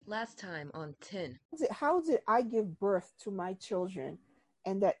Last time on 10. How did I give birth to my children,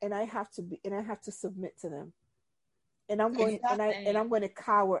 and I have to submit to them, and I'm going to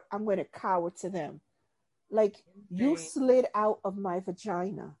cower. I'm going to cower to them. Like, you slid out of my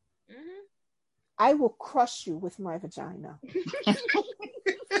vagina. Mm-hmm. I will crush you with my vagina.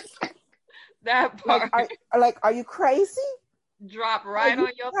 That part. Are you crazy? Drop right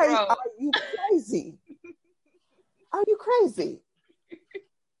on your throat. Are you crazy? Are you crazy?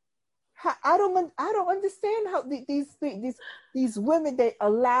 I don't understand how these women, they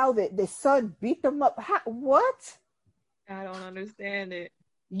allow that their son beat them up. What? I don't understand it.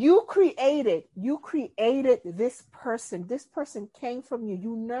 You created this person. This person came from you.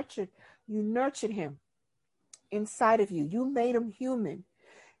 You nurtured him inside of you. You made him human.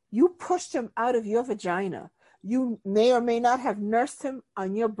 You pushed him out of your vagina. You may or may not have nursed him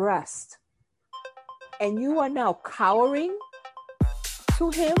on your breast. And you are now cowering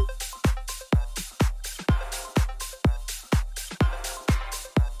to him.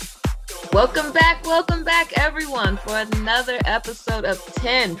 Welcome back, everyone, for another episode of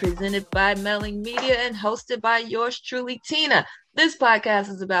 10, presented by Melling Media and hosted by yours truly, Tina. This podcast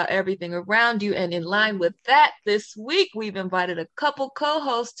is about everything around you, and in line with that, this week we've invited a couple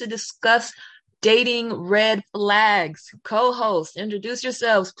co-hosts to discuss dating red flags. Co-hosts, introduce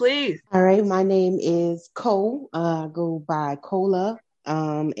yourselves, please. All right, my name is Cole. I go by Cola,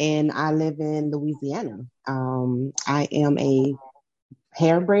 and I live in Louisiana. I am a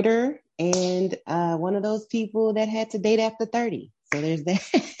hair braider and one of those people that had to date after 30. So there's that.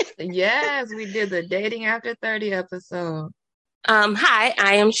 Yes, we did the dating after 30 episode. Hi,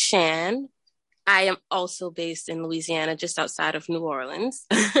 I am Shan. I am also based in Louisiana, just outside of New Orleans.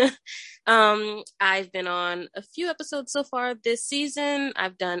 I've been on a few episodes so far this season.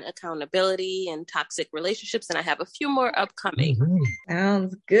 I've done accountability and toxic relationships, and I have a few more upcoming. Mm-hmm.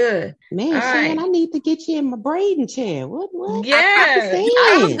 Sounds good. Man, Shan, I need to get you in my braiding chair. What? Yeah,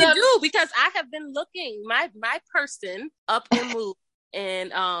 I do, because I have been looking my person up and moved,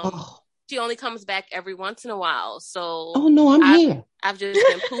 and she only comes back every once in a while. So no, I'm here. I've just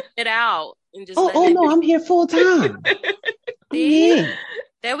been pooping it out and just no, I'm here full time. See?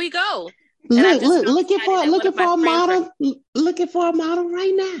 There we go. Looking for a model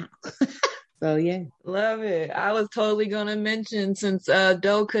right now. So yeah, love it. I was totally gonna mention, since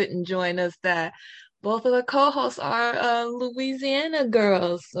Doe couldn't join us, that both of the co-hosts are Louisiana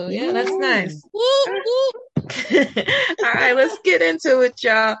girls. So yeah, that's nice. All right, let's get into it,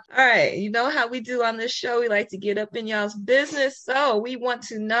 y'all. All right, you know how we do on this show. We like to get up in y'all's business. So we want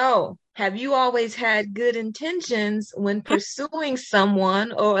to know, have you always had good intentions when pursuing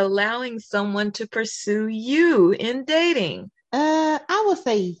someone or allowing someone to pursue you in dating? I would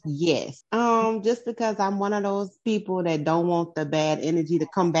say yes. Just because I'm one of those people that don't want the bad energy to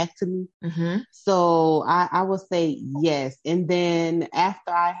come back to me. Mm-hmm. So I would say yes. And then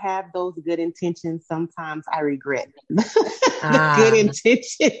after I have those good intentions, sometimes I regret the good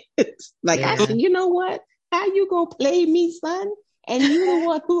intentions. You know what? How you gonna play me, son? And you the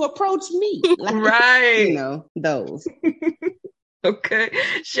one who approached me. Right. You know, those. Okay.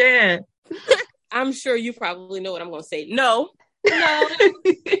 Shan. I'm sure you probably know what I'm going to say. No. I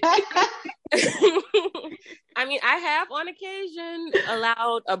mean, I have on occasion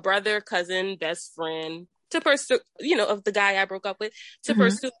allowed a brother, cousin, best friend to pursue, of the guy I broke up with, to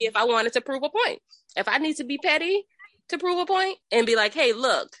pursue me if I wanted to prove a point. If I need to be petty to prove a point and be like, hey,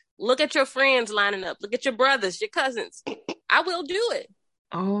 look at your friends lining up. Look at your brothers, your cousins. I will do it.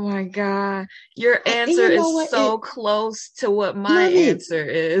 Oh my God. Your answer is so close to what my answer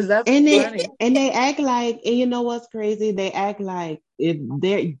is. That's funny. And they act like, and you know what's crazy? They act like if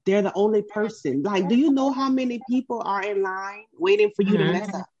they're the only person. Like, do you know how many people are in line waiting for you to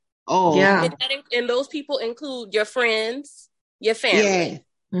mess up? Oh, yeah. And those people include your friends, your family.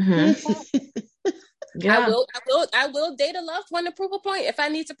 Yeah. Mm-hmm. Yeah. I will date a loved one to prove a point if I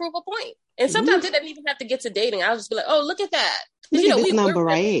need to prove a point. And sometimes it doesn't even have to get to dating. I'll just be like, oh, look at that.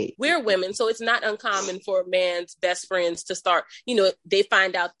 We're women, so it's not uncommon for a man's best friends to start, they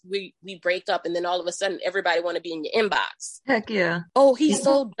find out we break up, and then all of a sudden everybody want to be in your inbox. Heck yeah. Oh, he's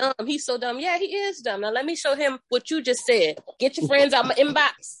so dumb. He's so dumb. Yeah, he is dumb. Now let me show him what you just said. Get your friends out my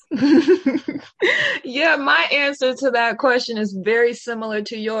inbox. Yeah, my answer to that question is very similar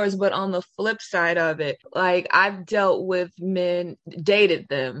to yours, but on the flip side of it, like, I've dealt with men, dated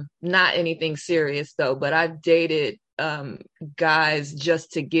them, not anything serious though, but I've dated guys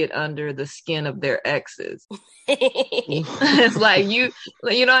just to get under the skin of their exes. It's like you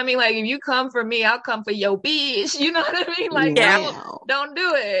know what I mean? Like if you come for me, I'll come for your bitch. You know what I mean? Like don't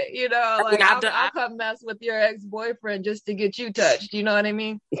do it. You know, like I'll come mess with your ex-boyfriend just to get you touched. You know what I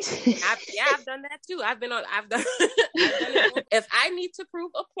mean? I've done that too. I've done it. If I need to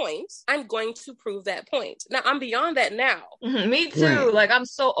prove a point, I'm going to prove that point. Now I'm beyond that now. Mm-hmm. Me too. Right. Like I'm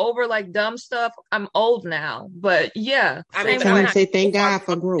so over like dumb stuff. I'm old now, but yeah. Tell him say thank God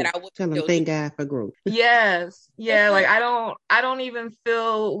for growth. Tell him thank God for growth. Yes. Yeah. Like I don't even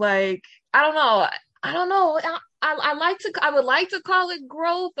feel like, I don't know. I would like to call it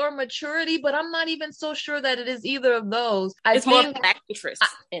growth or maturity, but I'm not even so sure that it is either of those. It's more lack of interest.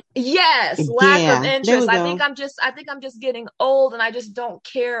 Yes, lack of interest. I think I'm just getting old and I just don't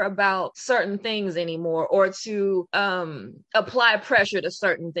care about certain things anymore, or to apply pressure to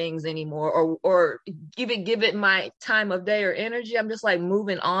certain things anymore, or give it my time of day or energy. I'm just like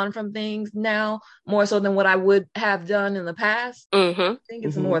moving on from things now more so than what I would have done in the past. Mm-hmm. I think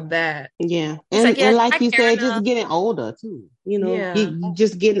it's more that. Yeah. And like you said, just getting older too. You know, you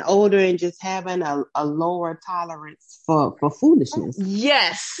just getting older and just having a lower tolerance for foolishness.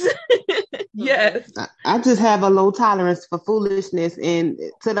 Yes. Yes. I just have a low tolerance for foolishness, and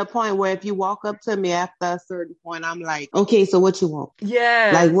to the point where if you walk up to me after a certain point, I'm like, okay, so what you want?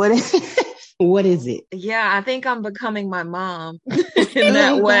 Yeah. Like what is it? Yeah, I think I'm becoming my mom in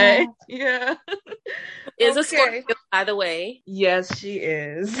that way. Yeah. Is a Scorpio, by the way. Yes, she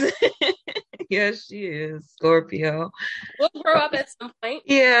is. Yes, she is. Scorpio. We'll grow up at some point.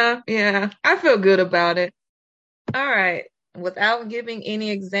 Yeah. I feel good about it. All right. Without giving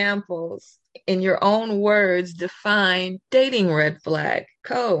any examples, in your own words, define dating red flag.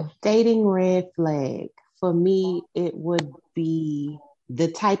 Dating red flag. For me, it would be the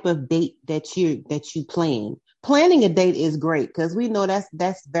type of date that you plan. Planning a date is great because we know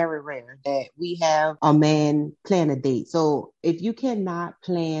that's very rare that we have a man plan a date. So if you cannot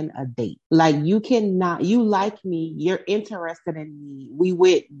plan a date, like you like me, you're interested in me, we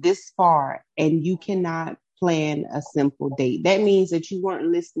went this far, and you cannot plan a simple date, that means that you weren't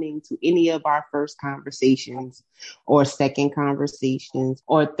listening to any of our first conversations or second conversations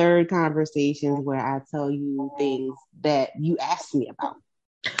or third conversations where I tell you things that you asked me about.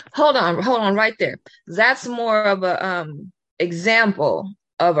 Hold on right there. That's more of a example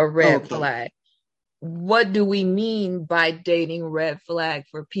of a red flag. What do we mean by dating red flag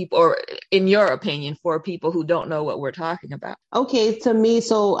for people, or in your opinion, for people who don't know what we're talking about? Okay, to me,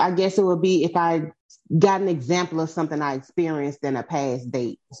 so I guess it would be if I got an example of something I experienced in a past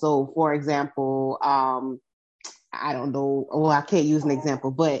date. So for example, I don't know, well, I can't use an example,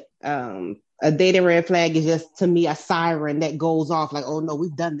 but a dating red flag is just, to me, a siren that goes off like, oh no,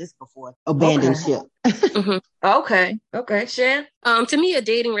 we've done this before. Abandon ship. Mm-hmm. Okay. Shan? To me, a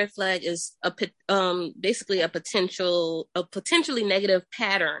dating red flag is basically a potentially negative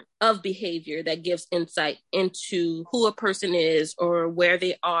pattern of behavior that gives insight into who a person is or where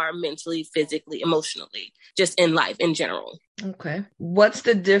they are mentally, physically, emotionally, just in life in general. Okay. What's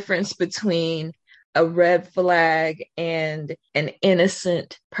the difference between a red flag and an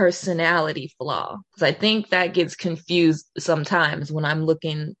innocent personality flaw? Because I think that gets confused sometimes when I'm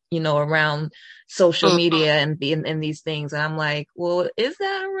looking, around social media and these things. And I'm like, well, is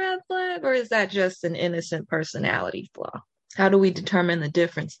that a red flag or is that just an innocent personality flaw? How do we determine the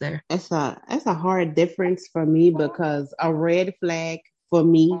difference there? That's a hard difference for me, because a red flag for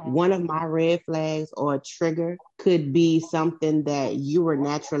me, one of my red flags or a trigger could be something that you were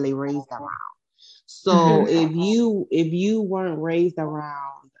naturally raised around. So if you weren't raised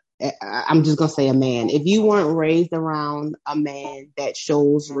around, I'm just going to say a man, if you weren't raised around a man that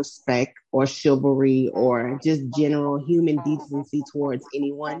shows respect or chivalry or just general human decency towards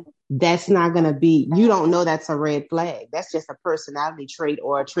anyone, that's not going to be, you don't know that's a red flag. That's just a personality trait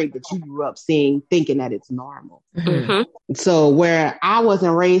or a trait that you grew up seeing, thinking that it's normal. Mm-hmm. So where I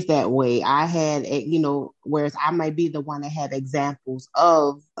wasn't raised that way, I had, whereas I might be the one that had examples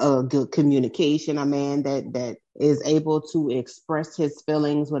of good communication, a man that is able to express his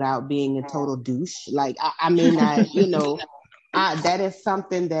feelings without being a total douche. Like, I may not, that is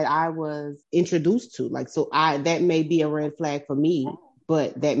something that I was introduced to. Like, so that may be a red flag for me,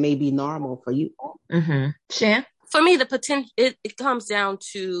 but that may be normal for you. Mm-hmm. Shan? For me, the potential, it comes down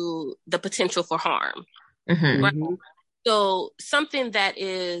to the potential for harm. Mm-hmm. Right? So something that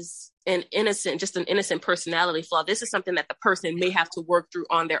is an innocent personality flaw, this is something that the person may have to work through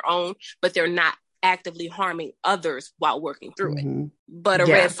on their own, but they're not actively harming others while working through it. But a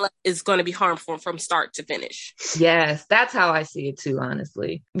red flag is going to be harmful from start to finish. Yes, that's how I see it too,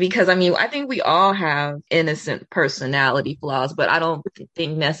 honestly. Because I mean, I think we all have innocent personality flaws, but I don't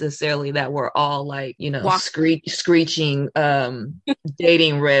think necessarily that we're all like, screeching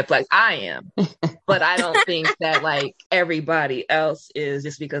dating red flags. I am. But I don't think that like everybody else is,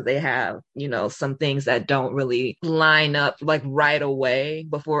 just because they have, some things that don't really line up like right away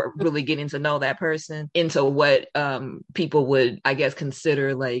before really getting to know that person into what people would, I guess,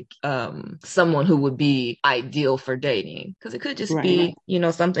 consider like someone who would be ideal for dating. Because it could just be,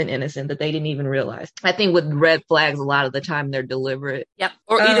 something innocent that they didn't even realize. I think with red flags, a lot of the time they're deliberate. Yep.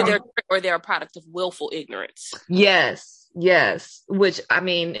 Or either they're a product of willful ignorance. Yes, which I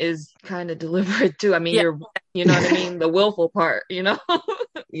mean is kind of deliberate too. I mean, you know what I mean? The willful part,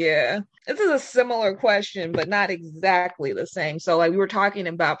 Yeah. This is a similar question, but not exactly the same. So like we were talking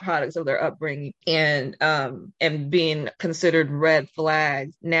about products of their upbringing and being considered red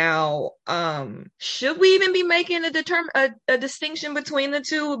flags. Now, should we even be making a distinction between the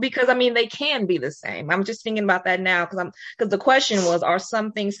two? Because I mean, they can be the same. I'm just thinking about that now because the question was, are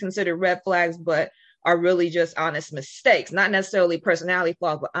some things considered red flags, but are really just honest mistakes, not necessarily personality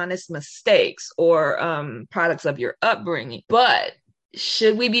flaws, but honest mistakes or products of your upbringing. But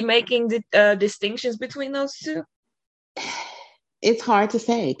should we be making distinctions between those two? It's hard to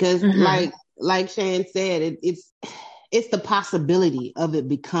say because, like Shan said, it's the possibility of it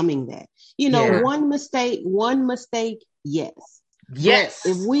becoming that. One mistake, yes. But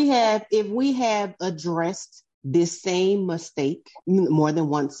if we have addressed this same mistake more than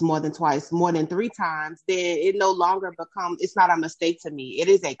once, more than twice, more than 3 times, then it no longer it's not a mistake to me. It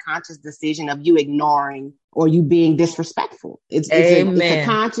is a conscious decision of you ignoring or you being disrespectful. It's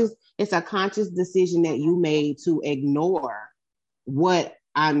a conscious decision that you made to ignore what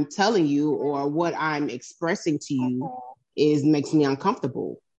I'm telling you or what I'm expressing to you makes me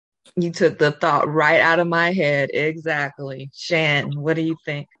uncomfortable. You took the thought right out of my head. Exactly. Shan, what do you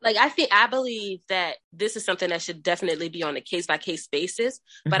think? Like, I believe that this is something that should definitely be on a case-by-case basis,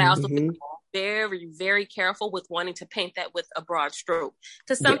 but I also think very, very careful with wanting to paint that with a broad stroke.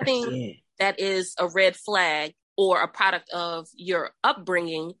 Because something that is a red flag or a product of your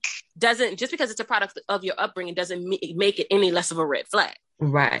upbringing just because it's a product of your upbringing doesn't make it any less of a red flag.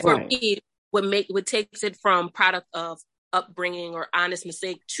 Right. For me, what takes it from product of upbringing or honest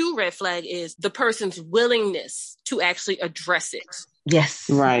mistake to red flag is the person's willingness to actually address it. Yes.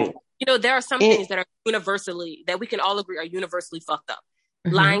 Right. There are some things that we can all agree are universally fucked up.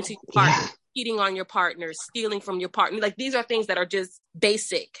 Lying to your partner, cheating on your partner, stealing from your partner. Like, these are things that are just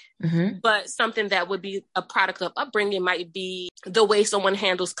basic. But something that would be a product of upbringing might be the way someone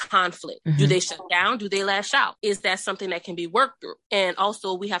handles conflict. Do they shut down? Do they lash out? Is that something that can be worked through? And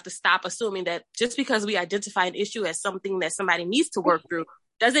also, we have to stop assuming that just because we identify an issue as something that somebody needs to work through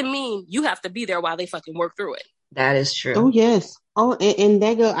doesn't mean you have to be there while they fucking work through it. That is true. Oh, yes. Oh, and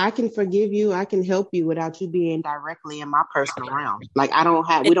Dago, I can forgive you. I can help you without you being directly in my personal realm. Like,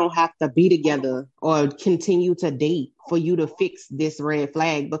 we don't have to be together or continue to date for you to fix this red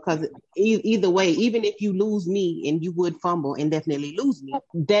flag, because either way, even if you lose me, and you would fumble and definitely lose me,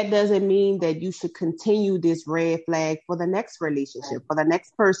 that doesn't mean that you should continue this red flag for the next relationship, for the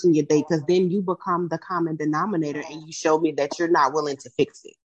next person you date, because then you become the common denominator and you show me that you're not willing to fix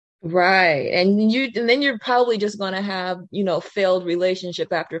it. Right. And then you're probably just going to have, failed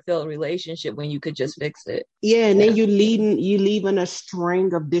relationship after failed relationship when you could just fix it. Yeah. And then you're leaving a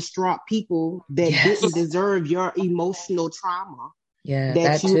string of distraught people that didn't deserve your emotional trauma. Yeah.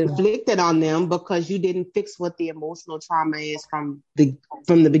 That you inflicted on them because you didn't fix what the emotional trauma is from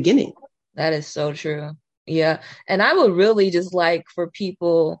the beginning. That is so true. Yeah. And I would really just like for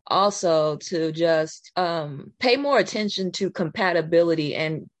people also to just pay more attention to compatibility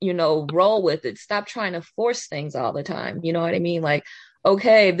and, roll with it. Stop trying to force things all the time. You know what I mean? Like,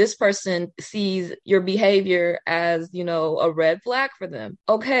 okay, this person sees your behavior as, a red flag for them.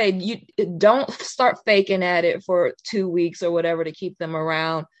 Okay, you don't start faking at it for 2 weeks or whatever to keep them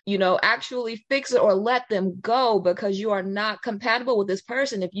around. Actually fix it or let them go because you are not compatible with this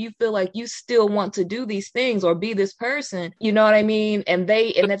person. If you feel like you still want to do these things or be this person, you know what I mean? And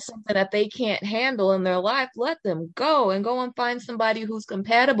that's something that they can't handle in their life, let them go and find somebody who's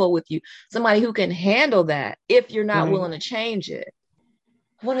compatible with you, somebody who can handle that if you're not willing to change it.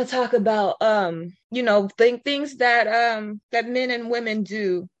 I want to talk about things that men and women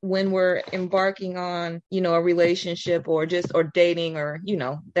do when we're embarking on, a relationship or dating or,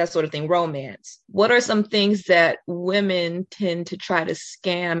 that sort of thing, romance. What are some things that women tend to try to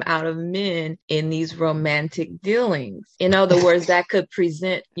scam out of men in these romantic dealings? In other words, that could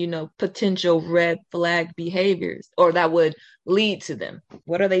present, potential red flag behaviors, or that would lead to them.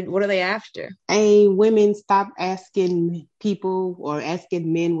 What are they after? Women, stop asking people or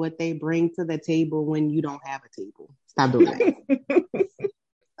asking men what they bring to the table when you don't have a table. Stop doing that.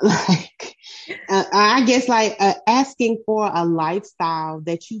 I guess asking for a lifestyle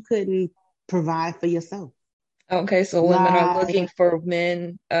that you couldn't provide for yourself. Okay, so women are looking for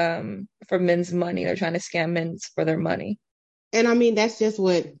men, for men's money. They're trying to scam men for their money. And I mean, that's just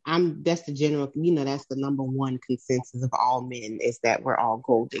that's the general, that's the number one consensus of all men, is that we're all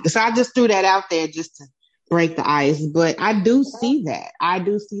gold diggers. So I just threw that out there just to break the ice. But I do see that. I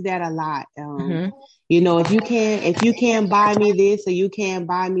do see that a lot. If you can't buy me this or you can't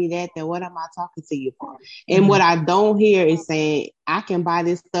buy me that, then what am I talking to you for? And what I don't hear is saying, I can buy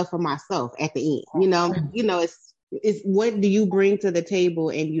this stuff for myself at the end. It's what do you bring to the table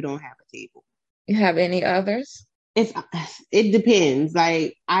and you don't have a table? You have any others? It depends.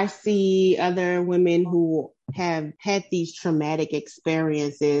 Like, I see other women who have had these traumatic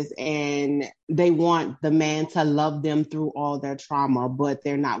experiences and they want the man to love them through all their trauma, but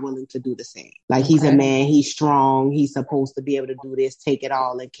they're not willing to do the same. Like, he's a man, he's strong, he's supposed to be able to do this, take it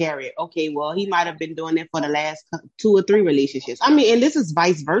all and carry it. Okay, well, he might have been doing it for the last 2 or 3 relationships. I mean, and this is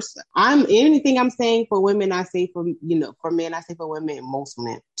vice versa. Anything I'm saying for women, I say for men, I say for women, and most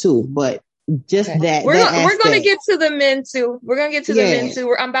men too. But that we're going to get to the men too.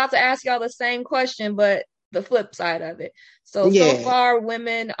 I'm about to ask y'all the same question, but the flip side of it. So far,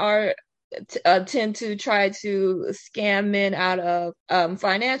 women are tend to try to scam men out of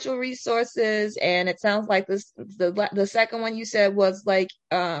financial resources, and it sounds like the second one you said was like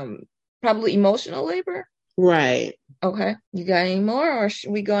probably emotional labor. Right. Okay. You got any more, or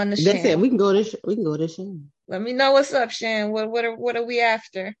should we go on the Shan? That's it. We can go to Shan. Let me know what's up, Shan. What are we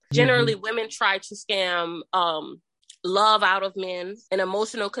after? Generally, women try to scam love out of men, an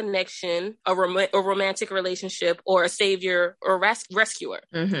emotional connection, a romantic relationship, or a savior or rescuer.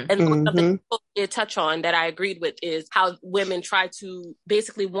 And something to touch on that I agreed with is how women try to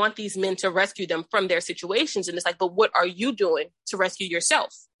basically want these men to rescue them from their situations. And it's like, but what are you doing to rescue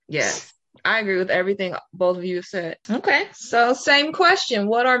yourself? Yes. I agree with everything both of you have said. Okay, so same question.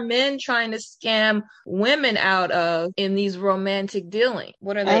 What are men trying to scam women out of in these romantic dealings?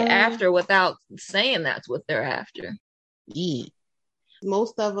 What are they after without saying that's what they're after? Yeah.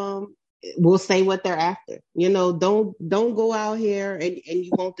 Most of them will say what they're after. Don't go out here and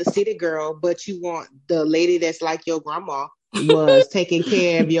you want the city girl, but you want the lady that's like your grandma was taking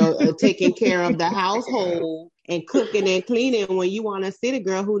care of the household and cooking and cleaning, when you want a city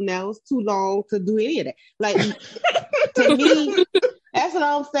girl who knows too long to do any of that. Like, to me, that's what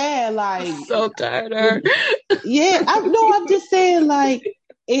I'm saying. Like, so tired of her. Yeah, I'm just saying, like,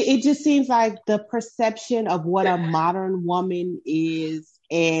 it just seems like the perception of what a modern woman is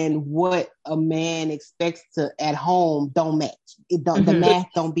and what a man expects to at home don't match. The math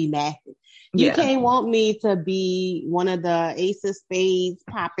don't be mathing. You can't want me to be one of the ace of spades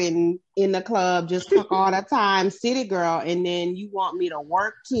popping in the club, just fuck all the time, city girl, and then you want me to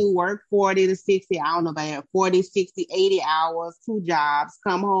work 40 to 60, I don't know about 40, 60, 80 hours, 2 jobs,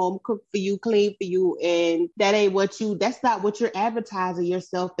 come home, cook for you, clean for you, and that's not what you're advertising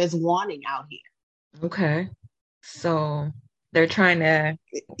yourself as wanting out here. Okay. So they're trying to,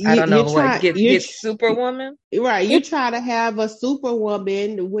 get superwoman? Right. You try to have a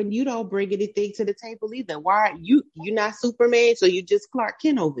superwoman when you don't bring anything to the table either. Why you're not Superman, so you just Clark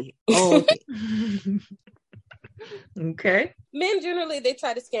Kent over here. Oh, okay. Okay. Men generally, they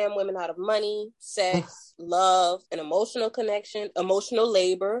try to scam women out of money, sex, love, an emotional connection, emotional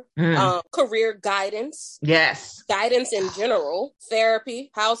labor, career guidance. Yes. Guidance in general,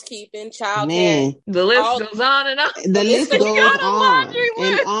 therapy, housekeeping, childcare. The list goes on and on. The list goes on and on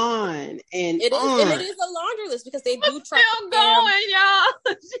and it on. And it is a laundry list because they do try still going,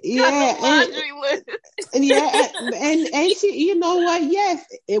 y'all. Yeah, laundry list. Yeah, and she, you know what? Yes,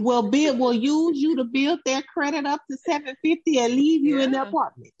 it will use you to build their credit up to 750 and leave you in the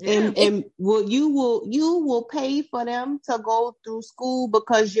apartment. Yeah. And you will pay for them to go through school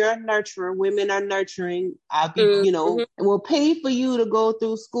because you're a nurturer. Women are nurturing. Will pay for you to go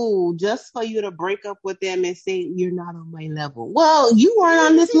through school just for you to break up with them and say you're not on my level. Well, you weren't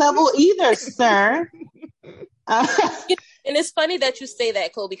on this level either, sir. And And it's funny that you say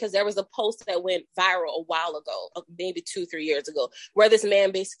that, Cole, because there was a post that went viral a while ago, maybe 2-3 years ago, where this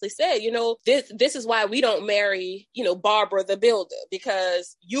man basically said, this is why we don't marry, Barbara the builder,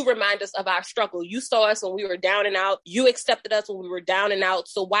 because you remind us of our struggle. You saw us when we were down and out. You accepted us when we were down and out.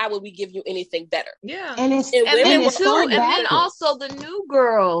 So why would we give you anything better? Yeah. And it's and then also the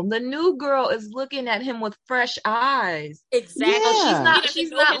new girl is looking at him with fresh eyes. Exactly. Yeah.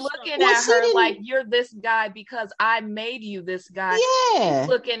 She's not looking at her like you're this guy because I made you this guy. Yeah. She's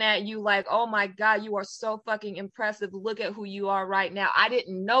looking at you like, oh my God, you are so fucking impressive. Look at who you are right now. I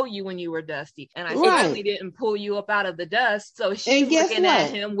didn't know you when you were dusty. And I certainly didn't pull you up out of the dust. So she's looking at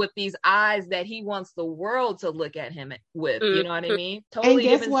him with these eyes that he wants the world to look at him with. You know what I mean? Totally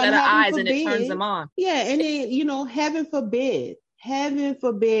different set of eyes, and it turns them on. Yeah. And then, heaven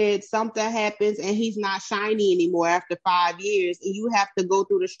forbid something happens and he's not shiny anymore after 5 years and you have to go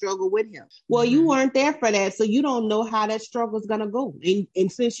through the struggle with him. Well, you weren't there for that, so you don't know how that struggle is going to go.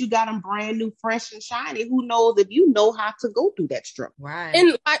 And since you got him brand new, fresh and shiny, who knows if you know how to go through that struggle.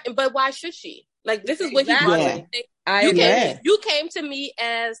 Right. But why should she? Like, this is what he brought. You came to me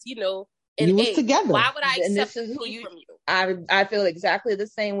as, you was together. Why would I accept from you? I feel exactly the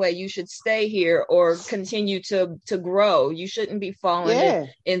same way. You should stay here or continue to grow. You shouldn't be falling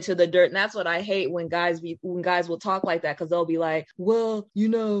into the dirt. And that's what I hate when guys will talk like that, because they'll be like, well,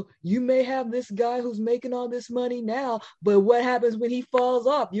 you may have this guy who's making all this money now, but what happens when he falls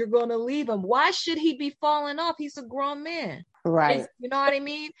off? You're gonna leave him. Why should he be falling off? He's a grown man. Right. You know what I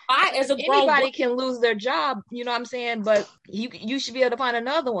mean? Anybody can lose their job, you know what I'm saying? But you should be able to find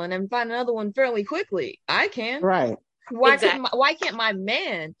another one fairly quickly. I can. Right. Why can't my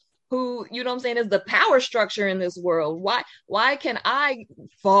man, who, you know what I'm saying, is the power structure in this world, why can I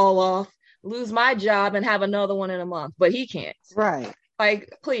fall off, lose my job, and have another one in a month, but he can't? Right.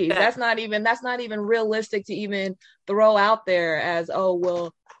 Like, please, that's not even realistic to even throw out there as, oh,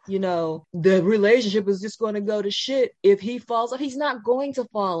 well, the relationship is just going to go to shit if he falls off. He's not going to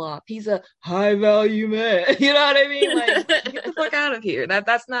fall off. He's a high value man. You know what I mean? Like, get the fuck out of here.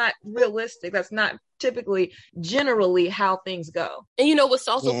 That's not realistic. That's not generally how things go. And what's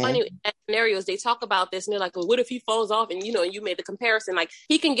also funny in scenarios, they talk about this and they're like, well, what if he falls off? And you made the comparison, like,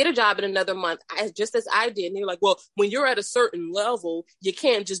 he can get a job in another month, just as I did. And they're like, well, when you're at a certain level, you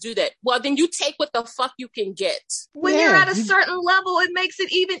can't just do that. Well, then you take what the fuck you can get. When you're at a certain level, it makes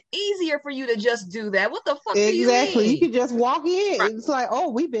it even easier for you to just do that. What the fuck do you mean? You can just walk in. Right. It's like,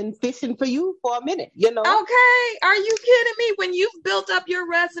 oh, we've been fishing for you for a minute, Okay, are you kidding me? When you've built up your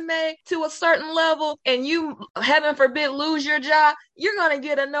resume to a certain level and you, heaven forbid, lose your job, you're going to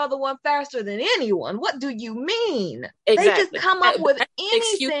get another one faster than anyone. What do you mean? Exactly. They just come up with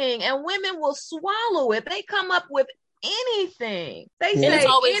anything, and women will swallow it. They come up with anything. They say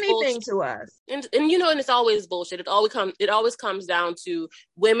anything bullshit to us. And it's always bullshit. It always comes down to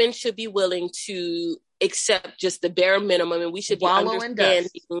women should be willing to accept just the bare minimum, and we should be understanding,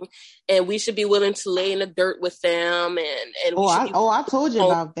 and we should be willing to lay in the dirt with them. And I told you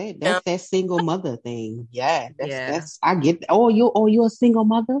about that. That's that single mother thing. Yeah, that's I get. You're a single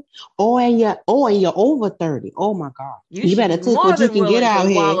mother. And you're over 30. Oh my God, you better take what you can get out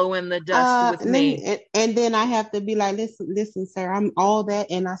here. Wallow in the dust with me. And then I have to be like, listen, sir, I'm all that,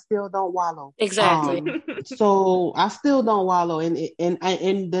 and I still don't wallow. Exactly. So I still don't wallow, and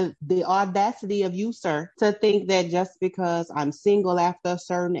the audacity of you, sir, to think that just because I'm single after a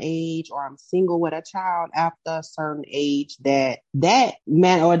certain age, or I'm single with a child after a certain age, that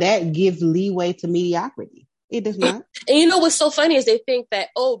gives leeway to mediocrity. It does not. And what's so funny is they think that,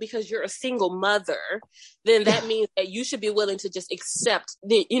 because you're a single mother, then that means that you should be willing to just accept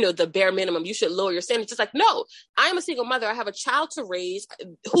the bare minimum. You should lower your standards. It's like, no, I am a single mother. I have a child to raise.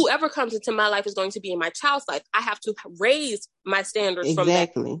 Whoever comes into my life is going to be in my child's life. I have to raise my standards from that.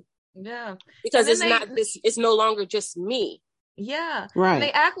 Yeah. Because it's no longer just me. Yeah. Right. And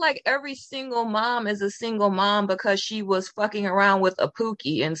they act like every single mom is a single mom because she was fucking around with a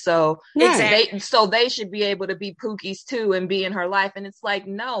pookie. And so they should be able to be pookies too and be in her life. And it's like,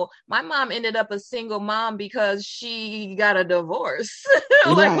 no, my mom ended up a single mom because she got a divorce.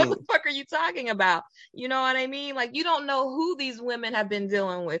 Like, what the fuck are you talking about? You know what I mean? Like, you don't know who these women have been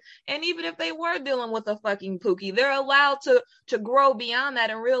dealing with. And even if they were dealing with a fucking pookie, they're allowed to grow beyond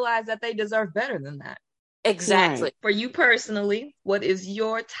that and realize that they deserve better than that. Exactly. For you personally, what is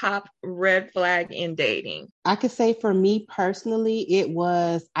your top red flag in dating? I could say for me personally, it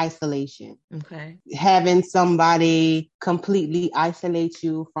was isolation. Okay. Having somebody completely isolate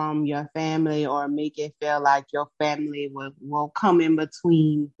you from your family or make it feel like your family will come in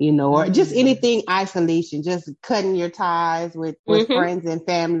between, or just anything isolation, just cutting your ties with friends and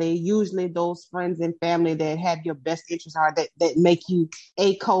family. Usually those friends and family that have your best interests are that make you,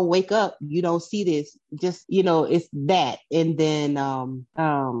 hey, Cole, wake up. You don't see this. Just, it's that. And then,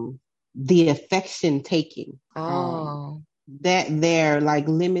 the affection taking. That they're like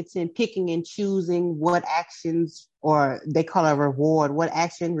limiting, picking and choosing what actions, or they call it reward, what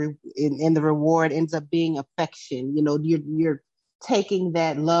action in the reward ends up being affection. You're taking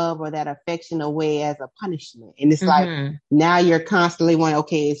that love or that affection away as a punishment. And it's like, now you're constantly wondering,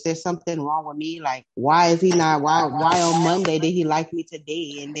 okay, is there something wrong with me? Like, why is he not, why on Monday did he like me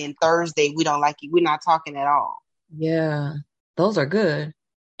today? And then Thursday, we don't like you. We're not talking at all. Yeah. Those are good.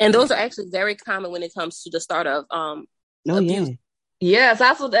 And those are actually very common when it comes to the start of abuse. Yes,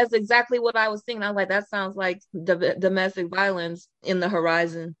 that's exactly what I was thinking. I was like, that sounds like domestic violence in the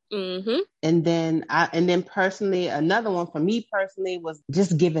horizon. And then personally, another one for me personally was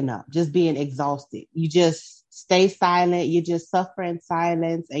just giving up, just being exhausted. You just stay silent. You just suffer in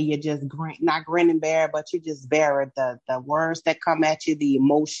silence, and you just not grin and bear, but you just bear it. The words that come at you, the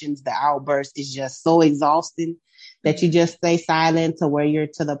emotions, the outbursts is just so exhausting that you just stay silent to where you're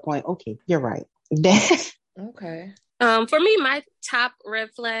to the point, okay, you're right. Okay. For me, my top red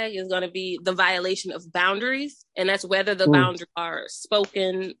flag is going to be the violation of boundaries. And that's whether the boundaries are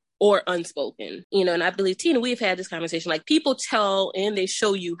spoken or unspoken. And I believe, Tina, we've had this conversation. Like, people tell and they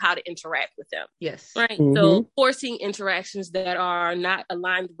show you how to interact with them. Yes. Right. So forcing interactions that are not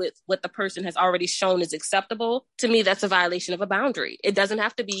aligned with what the person has already shown is acceptable, to me, that's a violation of a boundary. It doesn't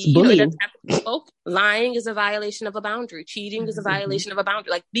have to be, it doesn't have to be spoken. Lying is a violation of a boundary. Cheating is a violation of a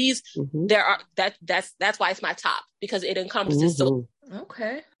boundary. Like, these, there are, that's why it's my top, because it encompasses so.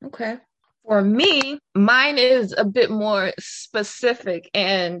 Okay. For me, mine is a bit more specific,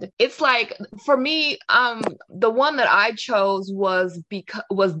 and it's like, for me, the one that I chose was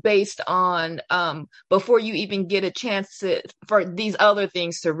based on before you even get a chance for these other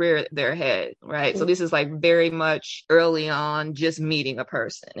things to rear their head, right? So this is like very much early on, just meeting a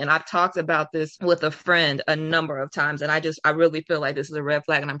person, and I've talked about this with a friend a number of times, and I really feel like this is a red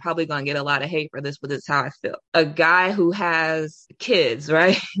flag, and I'm probably going to get a lot of hate for this, but this is how I feel. A guy who has kids,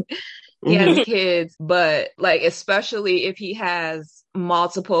 right? He has kids, but like, especially if he has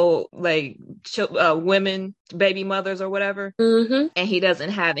multiple like women, baby mothers or whatever, and he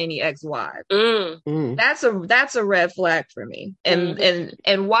doesn't have any ex-wives. That's a red flag for me.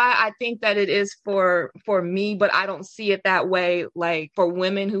 And why I think that it is for me, but I don't see it that way, like for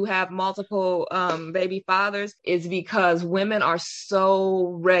women who have multiple baby fathers, is because women are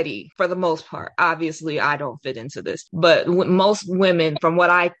so ready, for the most part. Obviously, I don't fit into this, but most women, from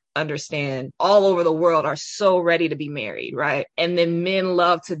what I understand, all over the world, are so ready to be married, right? And then men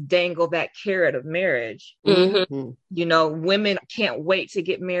love to dangle that carrot of marriage. Women can't wait to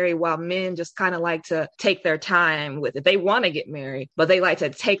get married, while men just kind of like to take their time with it. They want to get married, but they like to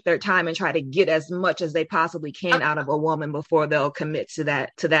take their time and try to get as much as they possibly can out of a woman before they'll commit to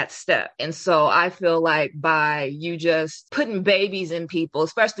that step. And so I feel like by you just putting babies in people,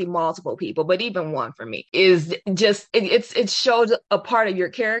 especially multiple people, but even one, for me, is just it shows a part of your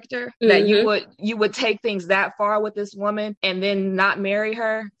character that you would take things that far with this woman and then not marry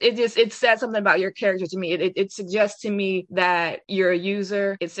her. It says something about your character to me. It suggests to me that you're a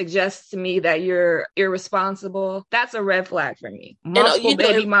user. It suggests to me that you're irresponsible. That's a red flag for me. Multiple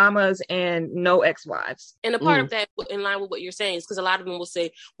baby mamas and no ex-wives. And a part of that, in line with what you're saying, is because a lot of them will say,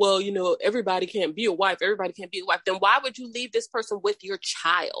 well, everybody can't be a wife. Everybody can't be a wife. Then why would you leave this person with your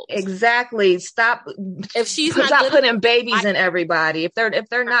child? Exactly. Stop. If she's not putting babies in everybody. If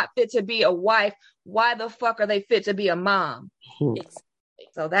they're not fit to be a wife, why the fuck are they fit to be a mom?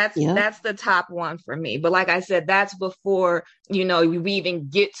 So that's the top one for me. But like I said, that's before we even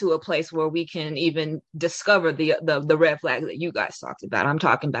get to a place where we can even discover the red flag that you guys talked about. I'm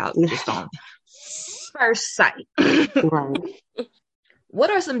talking about just on first sight. Right.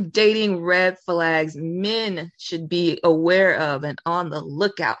 What are some dating red flags men should be aware of and on the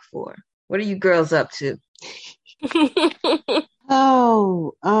lookout for? What are you girls up to?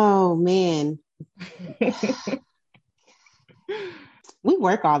 Oh man. We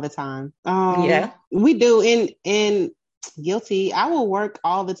work all the time. We do. In guilty, I will work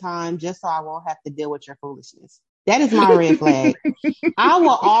all the time just so I won't have to deal with your foolishness. That is my red flag. I will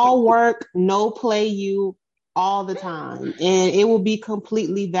all work, no play you. all the time, and it will be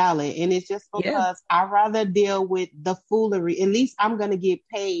completely valid. And it's just because I rather deal with the foolery. At least I'm going to get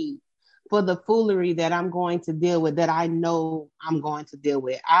paid for the foolery that I'm going to deal with, that I know I'm going to deal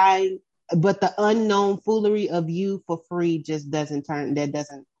with. But the unknown foolery of you for free just doesn't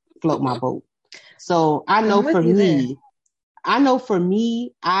float my boat. So I know for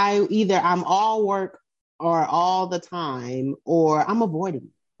me, I'm all work or all the time, or I'm avoiding.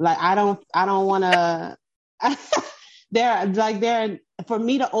 Like I don't want to. For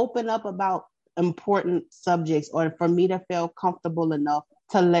me to open up about important subjects, or for me to feel comfortable enough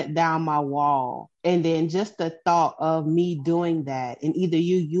to let down my wall. And then just the thought of me doing that, and either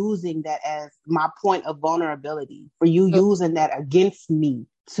you using that as my point of vulnerability, for you using that against me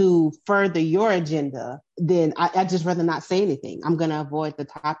to further your agenda, then I just rather not say anything. I'm going to avoid the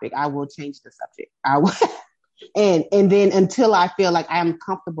topic. I will change the subject. I will. And then until I feel like I am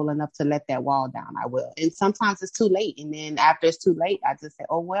comfortable enough to let that wall down, I will. And sometimes it's too late. And then after it's too late, I just say,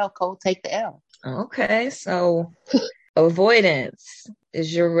 oh, well, Cole, take the L. Okay. So avoidance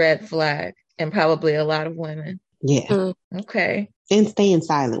is your red flag, and probably a lot of women. Yeah. Okay. And staying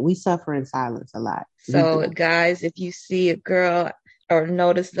silent. We suffer in silence a lot. So guys, if you see a girl or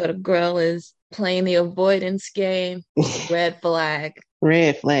notice that a girl is playing the avoidance game, red flag.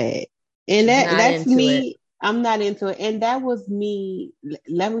 Red flag. And that's me. I'm not into it. And that was me.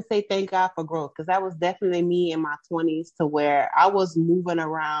 Let me say thank God for growth, because that was definitely me in my 20s, to where I was moving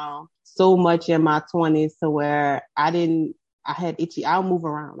around so much in my 20s to where I'll move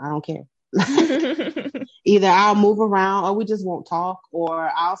around. I don't care. Either I'll move around, or we just won't talk,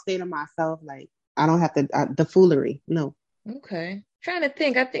 or I'll stay to myself. Like, I don't have to, the foolery. No. Okay. Trying to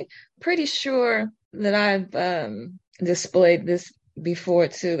think. Pretty sure that I've displayed this before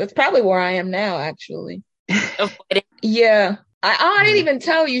too. That's probably where I am now, actually. Yeah. I didn't even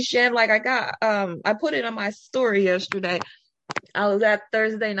tell you, Shan. Like I put it on my story yesterday. I was at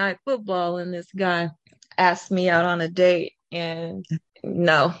Thursday night football, and this guy asked me out on a date, and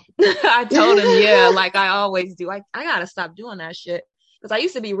no. I told him, yeah, like I always do. I gotta stop doing that shit. Because I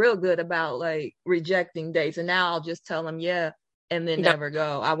used to be real good about like rejecting dates, and now I'll just tell them yeah, and then never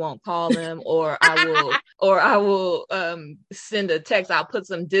go. I won't call them, or I will send a text. I'll put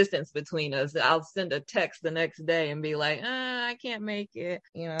some distance between us. I'll send a text the next day and be like, I can't make it,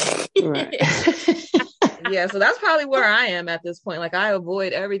 you know. Right. Yeah, so that's probably where I am at this point. Like, I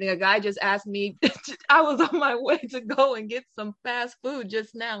avoid everything. A guy just asked me, I was on my way to go and get some fast food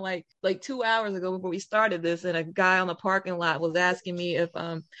just now, like 2 hours ago before we started this, and a guy on the parking lot was asking me if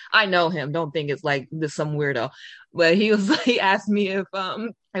I know him, don't think it's like this some weirdo, but he asked me if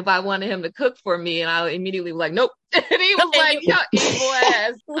I wanted him to cook for me, and I immediately was like, nope. And he was like, yo, evil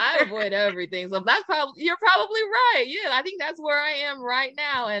ass. I avoid everything. So you're probably right. Yeah, I think that's where I am right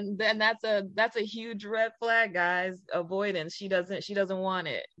now. And then that's a huge red flag, guys. Avoidance. She doesn't want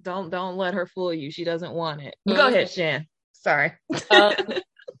it. Don't let her fool you. She doesn't want it. Go ahead, Shan. Sorry.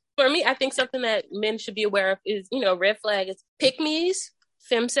 For me, I think something that men should be aware of is, red flag is pick-me's,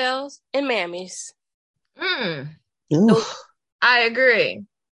 femcells, and mammies. I agree.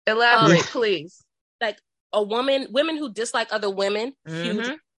 Elaborate, please. Like women who dislike other women, huge.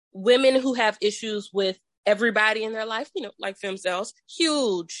 Women who have issues with everybody in their life, like femcells,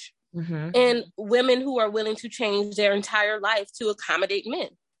 huge. And women who are willing to change their entire life to accommodate men.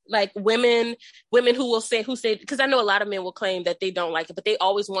 Like women who say, because I know a lot of men will claim that they don't like it, but they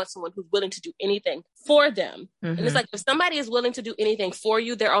always want someone who's willing to do anything for them. And it's like, if somebody is willing to do anything for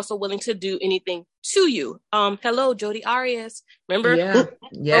you, they're also willing to do anything to you. Hello, Jodi Arias. Remember?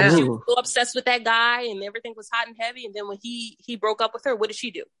 Yeah. She was so obsessed with that guy, and everything was hot and heavy. And then when he broke up with her, what did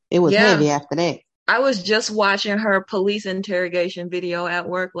she do? It was heavy after that. I was just watching her police interrogation video at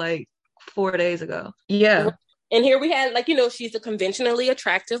work like 4 days ago. Yeah. And here we had, she's a conventionally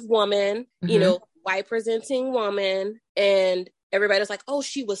attractive woman, white presenting woman. And everybody's like, oh,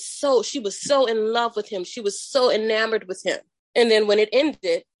 she was so in love with him. She was so enamored with him. And then when it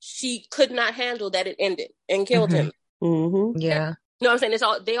ended, she could not handle that it ended and killed him. Yeah. You know what I'm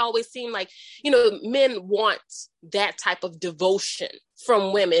saying? They always seem like, men want that type of devotion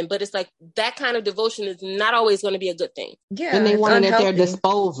from women, but it's like that kind of devotion is not always going to be a good thing. Yeah. And they want it at their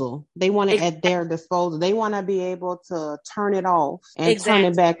disposal. They want it at their disposal. They want to be able to turn it off and turn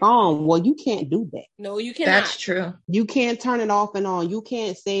it back on. Well, you can't do that. No, you cannot. That's true. You can't turn it off and on. You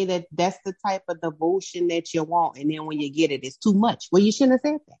can't say that that's the type of devotion that you want, and then when you get it, it's too much. Well, you shouldn't have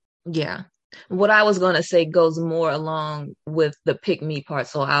said that. Yeah. What I was going to say goes more along with the pick me part,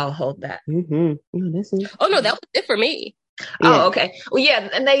 so I'll hold that. Oh, no, that was it for me. Yeah. Oh, okay. Well, yeah,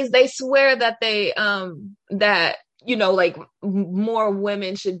 and they swear that they that you know, like more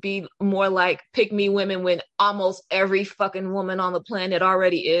women should be more like pick me women when almost every fucking woman on the planet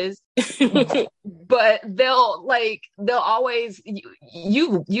already is. But they'll always,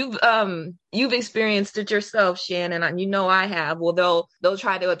 you've experienced it yourself, Shannon, and you know I have. Well, they'll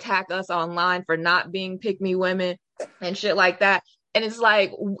try to attack us online for not being pick me women and shit like that. And it's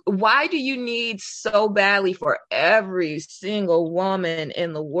like, why do you need so badly for every single woman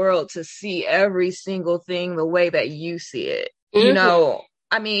in the world to see every single thing the way that you see it? Mm-hmm. You know,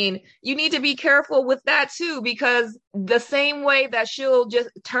 I mean, you need to be careful with that too, because the same way that she'll just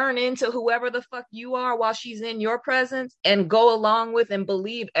turn into whoever the fuck you are while she's in your presence and go along with and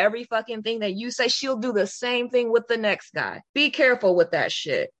believe every fucking thing that you say, she'll do the same thing with the next guy. Be careful with that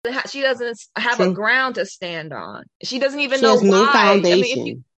shit. She doesn't have a ground to stand on. She doesn't even know why. No foundation. I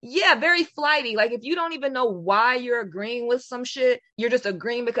mean, very flighty. Like, if you don't even know why you're agreeing with some shit, you're just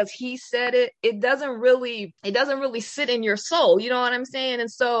agreeing because he said it. It doesn't really sit in your soul. You know what I'm saying? And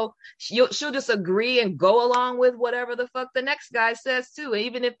so she'll just agree and go along with whatever the fuck the next guy says too.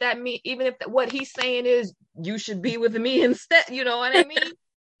 Even if what he's saying is you should be with me instead. You know what I mean?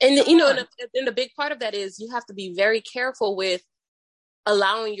 And you know, and the big part of that is you have to be very careful with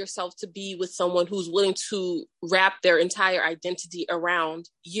allowing yourself to be with someone who's willing to wrap their entire identity around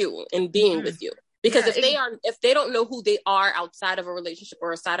you and being with you. Because if they don't know who they are outside of a relationship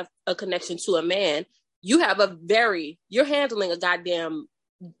or outside of a connection to a man, you're handling a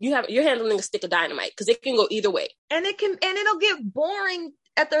stick of dynamite, because it can go either way. And it'll get boring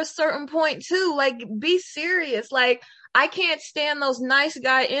at a certain point too. Like, be serious. Like, I can't stand those nice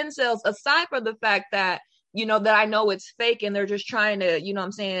guy incels, aside from the fact that, you know, that I know it's fake and they're just trying to, you know what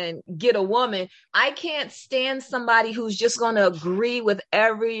I'm saying, get a woman. I can't stand somebody who's just going to agree with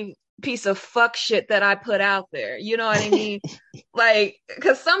every piece of fuck shit that I put out there. You know what I mean? Like,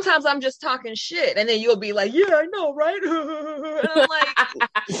 because sometimes I'm just talking shit and then you'll be like, yeah, I know, right? And I'm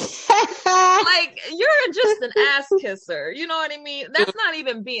like, you're just an ass kisser. You know what I mean? That's not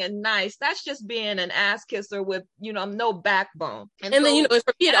even being nice. That's just being an ass kisser with, you know, no backbone. And so, then, you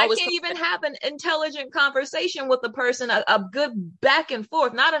know, I can't even have an intelligent conversation with the person, a good back and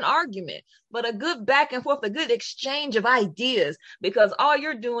forth, not an argument, but a good back and forth, a good exchange of ideas, because all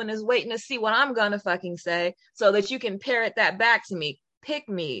you're doing is waiting to see what I'm gonna fucking say so that you can parrot that back to me. Pick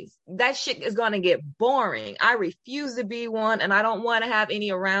me's. That shit is gonna get boring. I refuse to be one, and I don't want to have any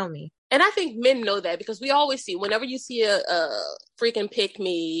around me. And I think men know that, because we always see, whenever you see a freaking pick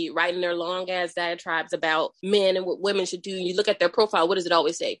me writing their long ass diatribes about men and what women should do, and you look at their profile, what does it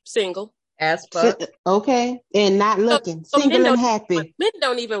always say? Single. As fuck. Okay. And not looking. So single and happy. Men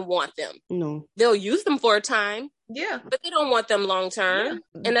don't even want them. No. They'll use them for a time. Yeah. But they don't want them long term.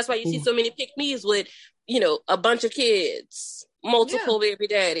 Yeah. And that's why you see so many pick me's with, you know, a bunch of kids, multiple baby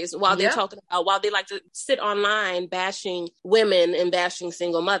daddies, while they're talking about, while they like to sit online bashing women and bashing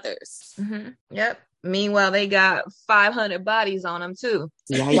single mothers. Mm-hmm. Yep. Meanwhile, they got 500 bodies on them too.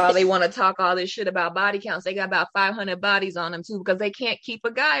 Yikes. While they want to talk all this shit about body counts, they got about 500 bodies on them too, because they can't keep a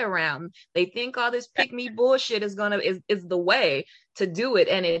guy around. They think all this pick me bullshit is the way to do it,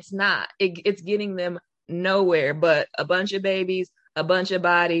 and it's not. It's getting them nowhere but a bunch of babies, a bunch of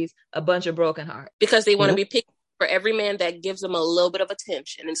bodies, a bunch of broken hearts. Because they want to be picked for every man that gives them a little bit of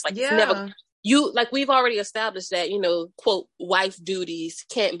attention. It's like, it's never. Like, we've already established that, you know, quote, wife duties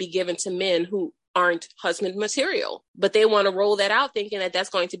can't be given to men who aren't husband material, but they want to roll that out thinking that that's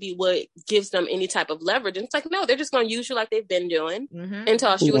going to be what gives them any type of leverage. And it's like, no, they're just going to use you like they've been doing and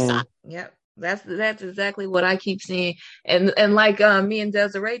toss you aside. Yep. That's exactly what I keep seeing. And like me and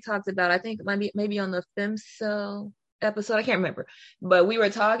Desiree talked about, I think maybe on the FemCell episode, I can't remember, but we were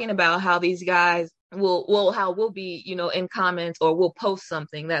talking about how these guys we'll be, you know, in comments, or we'll post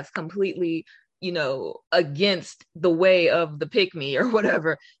something that's completely, you know, against the way of the pick me or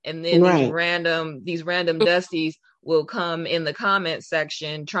whatever. And then these random dusties will come in the comment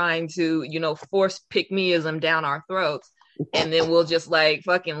section trying to, you know, force pick meism down our throats. And then we'll just like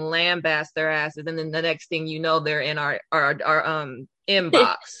fucking lambast their asses. And then the next thing you know, they're in our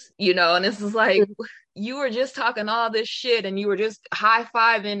inbox, you know, and this is like, you were just talking all this shit and you were just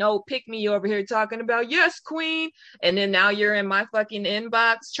high-fiving, pick me over here talking about, yes, queen. And then now you're in my fucking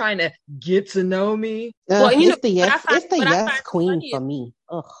inbox trying to get to know me. Well, you know, it's the yes queen for me.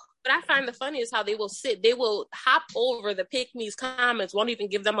 Ugh. But I find the funniest how they will hop over the pick me's comments, won't even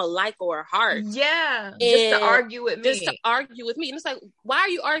give them a like or a heart. Yeah. Just to argue with me. And it's like, why are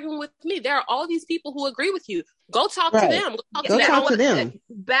you arguing with me? There are all these people who agree with you. Go talk to them. Go talk to them.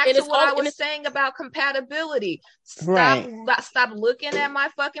 back to what I was saying about compatibility. Stop looking at my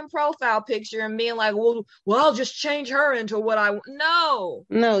fucking profile picture and being like, well, I'll just change her into what I want. No,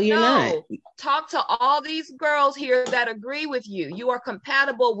 you're not. Talk to all these girls here that agree with you. You are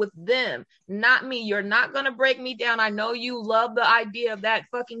compatible with them, not me. You're not going to break me down. I know you love the idea of that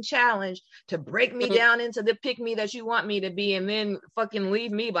fucking challenge to break me down into the pick me that you want me to be and then fucking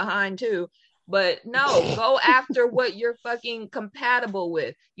leave me behind too. But no, go after what you're fucking compatible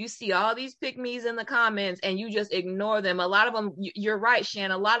with. You see all these pick-me's in the comments and you just ignore them. A lot of them, you're right,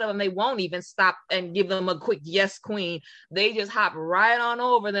 Shan, a lot of them, they won't even stop and give them a quick yes, queen. They just hop right on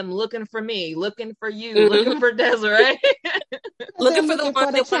over them looking for me, looking for you, looking for Desiree. looking for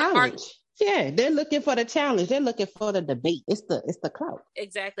the challenge. Yeah, they're looking for the challenge. They're looking for the debate. It's the clout.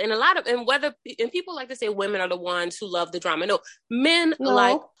 Exactly. And people like to say women are the ones who love the drama. No, men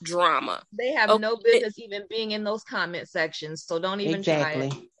like drama. They have no business even being in those comment sections. So don't even try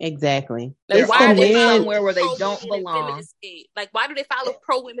it. Exactly. Like, why are they somewhere where they don't belong? Like, why do they follow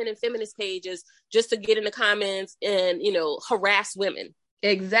pro women and feminist pages just to get in the comments and, harass women?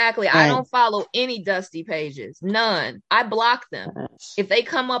 Exactly. Right. I don't follow any dusty pages. None. I block them. If they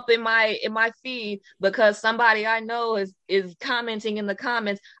come up in my feed because somebody I know is commenting in the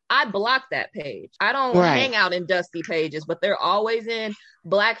comments, I block that page. I don't hang out in dusty pages, but they're always in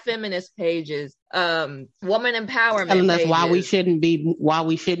Black feminist pages, woman empowerment telling us pages. why we shouldn't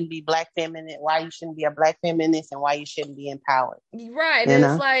be Black feminist, why you shouldn't be a Black feminist, and why you shouldn't be empowered. Right. And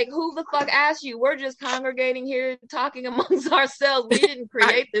it's like, who the fuck asked you? We're just congregating here talking amongst ourselves. We didn't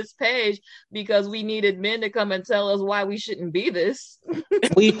create this page because we needed men to come and tell us why we shouldn't be this.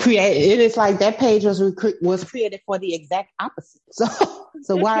 We created it. It's like that page was created for the exact opposite.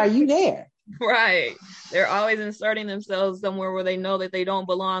 So why are you there? Right. They're always inserting themselves somewhere where they know that they don't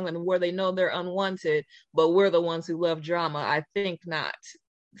belong and where they know they're unwanted, but we're the ones who love drama. I think not.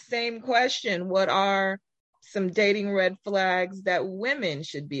 Same question. What are some dating red flags that women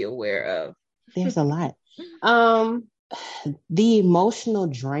should be aware of? There's a lot. The emotional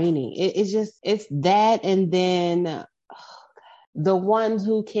draining. It's that, and then the ones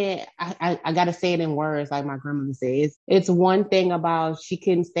who can't, I gotta say it in words like my grandmother says. It's one thing about she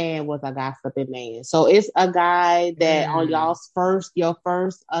couldn't stand was a gossiping man. So it's a guy that on your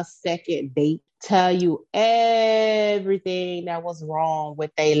first second date tell you everything that was wrong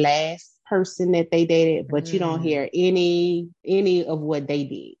with their last person that they dated, but you don't hear any of what they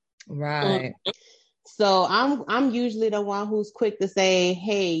did. Right. So I'm usually the one who's quick to say,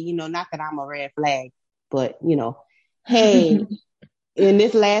 hey, not that I'm a red flag, but hey, in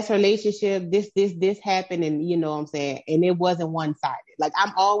this last relationship, this happened, and what I'm saying, and it wasn't one-sided. Like,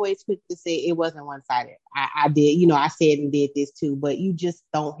 I'm always quick to say it wasn't one-sided. I did, I said and did this too, but you just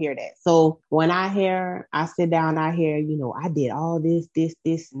don't hear that. So when I sit down, I hear, I did all this, and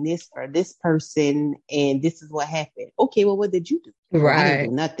this for this person, and this is what happened. Okay, well, what did you do? Right. I didn't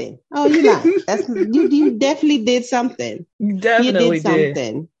do nothing. Oh, you're not. That's you definitely did something. You definitely did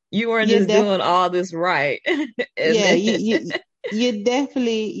something. You weren't just doing all this right. Yeah, you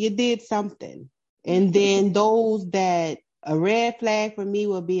definitely did something. And then those that a red flag for me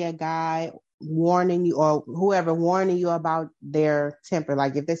would be a guy warning you, or whoever warning you about their temper.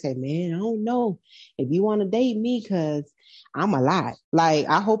 Like if they say, man, I don't know if you want to date me because I'm a lot. Like,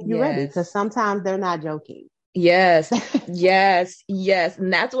 I hope you're ready, because sometimes they're not joking. Yes.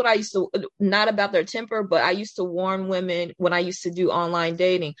 And that's what I used to, not about their temper, but I used to warn women when I used to do online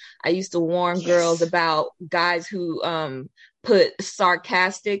dating. I used to warn girls about guys who put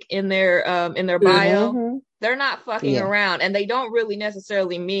sarcastic in their bio. Mm-hmm. They're not fucking around, and they don't really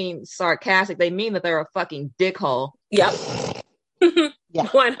necessarily mean sarcastic. They mean that they're a fucking dickhole. Yep. Yeah.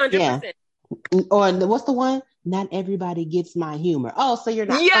 100%. Yeah. Or what's the one? Not everybody gets my humor. Oh, so you're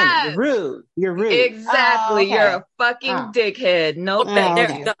not funny. You're rude. Exactly. Oh, okay. You're a fucking dickhead. No,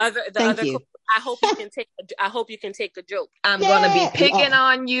 okay. The other I hope you can take a joke. I'm gonna be picking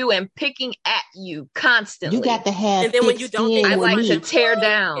on you and picking at you constantly. You got to have. And then when you don't, I like to tear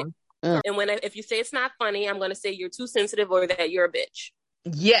down. And if you say it's not funny, I'm gonna say you're too sensitive or that you're a bitch.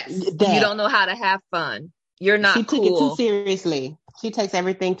 Yes, you don't know how to have fun. You're not. She took it too seriously. She takes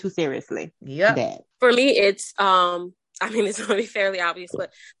everything too seriously. Yeah. For me, it's it's going to be fairly obvious,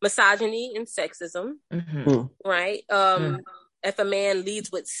 but misogyny and sexism, right? If a man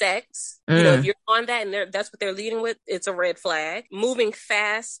leads with sex, if you're on that and that's what they're leading with, it's a red flag. Moving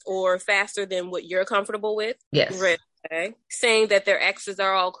fast or faster than what you're comfortable with, yes, red flag. Saying that their exes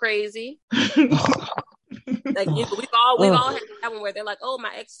are all crazy. Like we've all had that one where they're like, "Oh,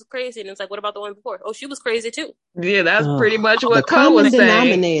 my ex is crazy," and it's like, "What about the one before? Oh, she was crazy too." Yeah, that's pretty much The what Cole common was saying.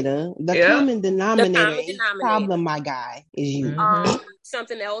 denominator, the Yeah. common The denominator common is denominator. problem, my guy, is you.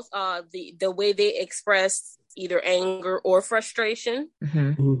 Something else, the way they express either anger or frustration,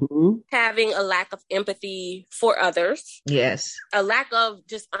 having a lack of empathy for others. Yes. A lack of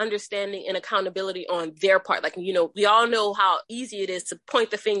just understanding and accountability on their part. Like, you know, we all know how easy it is to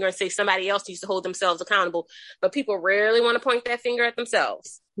point the finger and say somebody else needs to hold themselves accountable, but people rarely want to point that finger at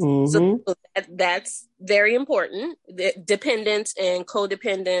themselves. So that's very important. The dependence and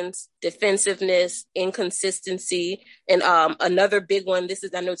codependence, defensiveness, inconsistency, and another big one. This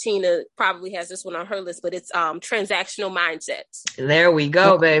is, I know Tina probably has this one on her list, but it's transactional mindsets. There we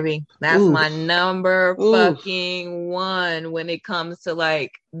go, baby. That's my number fucking one when it comes to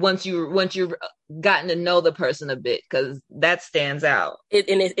like once you've gotten to know the person a bit, because that stands out.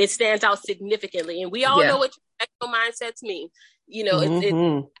 It stands out significally, and we all know what transactional mindsets mean. You know,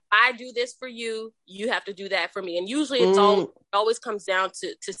 if I do this for you, you have to do that for me. And usually it's always comes down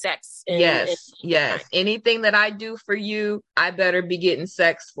to sex. Yes. Anything that I do for you, I better be getting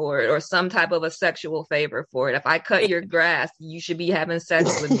sex for it or some type of a sexual favor for it. If I cut your grass, you should be having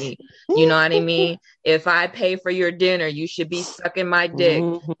sex with me. You know what I mean? If I pay for your dinner, you should be sucking my dick.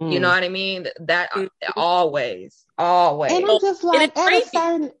 You know what I mean? That always. And I'm just like, at a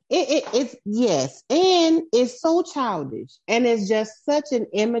certain, it's yes, and it's so childish, and it's just such an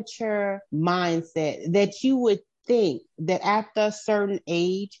immature mindset that you would think that after a certain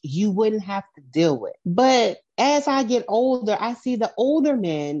age you wouldn't have to deal with. But as I get older, I see the older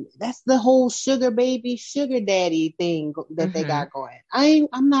men. That's the whole sugar baby, sugar daddy thing that they got going.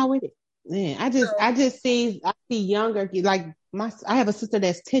 I'm not with it. Man, I see younger, like I have a sister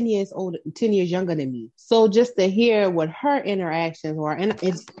that's 10 years older, 10 years younger than me. So just to hear what her interactions were, and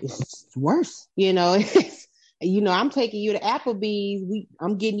it's worse, you know. I'm taking you to Applebee's.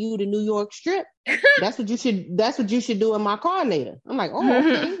 I'm getting you to New York Strip. That's what you should do in my car later. I'm like, oh,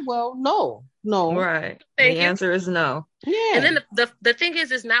 okay. Well, no. Right. The answer is no. Yeah. And then the thing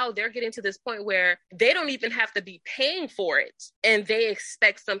is now they're getting to this point where they don't even have to be paying for it, and they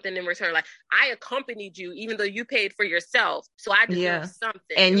expect something in return. Like, I accompanied you, even though you paid for yourself, so I deserve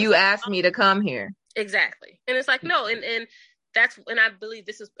something. And you asked me to come here. Exactly. And it's like, no, and I believe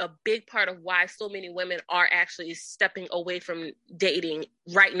this is a big part of why so many women are actually stepping away from dating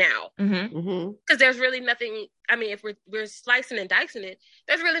right now. Because there's really nothing. I mean, if we're slicing and dicing it,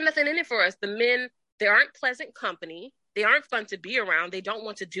 there's really nothing in it for us. The men, they aren't pleasant company. They aren't fun to be around. They don't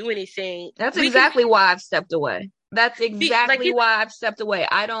want to do anything. That's exactly why I've stepped away. That's exactly why I've stepped away.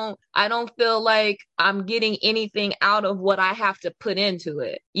 I don't feel like I'm getting anything out of what I have to put into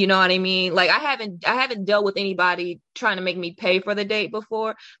it. You know what I mean? Like, I haven't dealt with anybody trying to make me pay for the date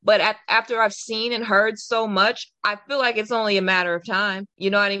before, but after I've seen and heard so much, I feel like it's only a matter of time. You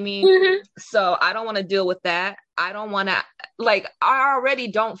know what I mean? So I don't want to deal with that. I don't want to, like, I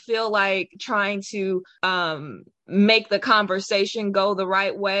already don't feel like trying to make the conversation go the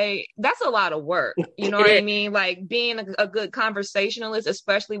right way. That's a lot of work. You know what I mean? Like, being a good conversationalist,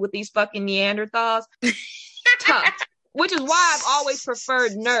 especially with these fucking Neanderthals, tough. Which is why I've always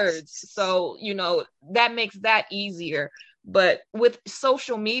preferred nerds. So, you know, that makes that easier. But with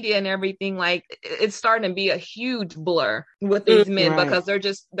social media and everything, like, it's starting to be a huge blur with these men, because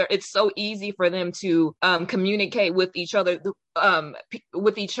it's so easy for them to communicate with each other,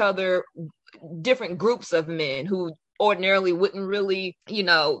 different groups of men who ordinarily wouldn't really, you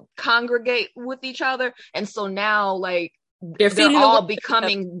know, congregate with each other. And so now, like, they're all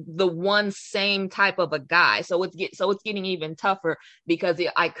becoming the one same type of a guy. So it's getting even tougher, because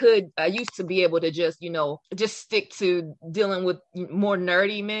I used to be able to just stick to dealing with more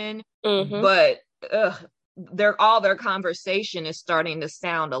nerdy men, but their conversation is starting to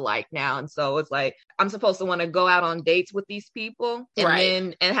sound alike now. And so it's like, I'm supposed to want to go out on dates with these people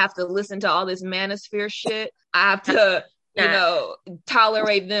and have to listen to all this manosphere shit. I have to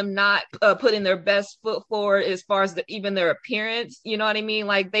tolerate them not putting their best foot forward as far as even their appearance. You know what I mean?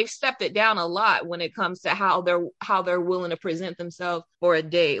 Like, they've stepped it down a lot when it comes to how they're willing to present themselves for a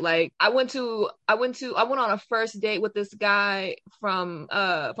date. Like, I went on a first date with this guy from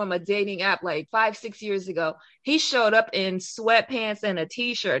a dating app like 5-6 years ago. He showed up in sweatpants and a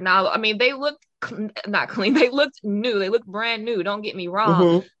t-shirt. Now, I mean, they looked not clean. They looked new. They looked brand new. Don't get me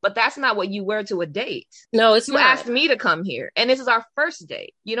wrong, but that's not what you wear to a date. No, it's you asked me to come here, and this is our first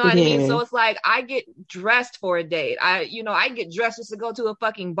date. You know what I mean? So it's like, I get dressed for a date. I get dressed just to go to a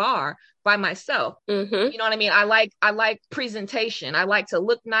fucking bar. by myself. You know what I mean? I like presentation. I like to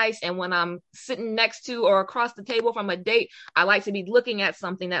look nice. And when I'm sitting next to or across the table from a date, I like to be looking at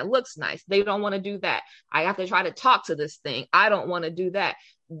something that looks nice. They don't want to do that. I have to try to talk to this thing. I don't want to do that.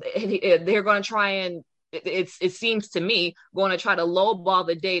 They're going to try and it seems to me going to try to lowball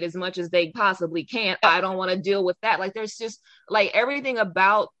the date as much as they possibly can. I don't want to deal with that. Like there's just like everything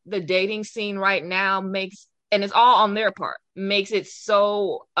about the dating scene right now makes, and it's all on their part, makes it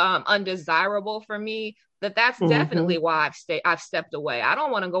so undesirable for me that's definitely why I've stepped away. I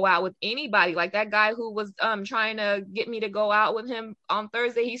don't want to go out with anybody. Like that guy who was trying to get me to go out with him on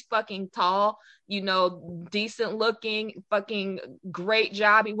Thursday. He's fucking tall, decent looking, fucking great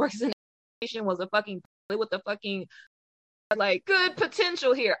job. He works in education, was a fucking with the fucking like good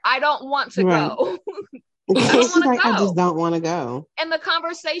potential here. I don't want to go. I don't want to go. I just don't want to go. And the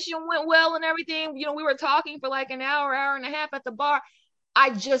conversation went well and everything. We were talking for like an hour and a half at the bar. I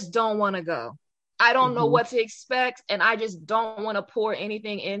just don't want to go. I don't know what to expect, and I just don't want to pour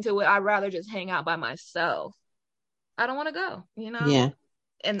anything into it. I'd rather just hang out by myself. I don't want to go, Yeah.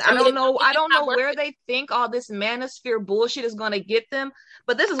 And I don't know where they think all this manosphere bullshit is going to get them,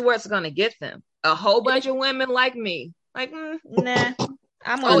 but this is where it's going to get them. A whole bunch of women like me. Like, nah.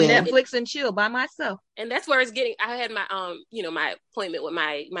 I'm on Netflix and chill by myself. And that's where it's getting. I had my my appointment with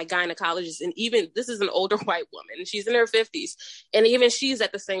my gynecologist, and even this is an older white woman, and she's in her 50s, and even she's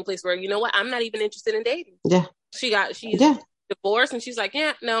at the same place where, you know what, I'm not even interested in dating. Yeah. She's divorced, and she's like,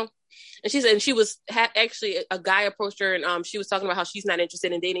 yeah, no. And she said she was actually a guy approached her, and she was talking about how she's not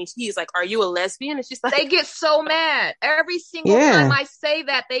interested in dating. He's like, "Are you a lesbian?" And she's like, they get so mad every single time I say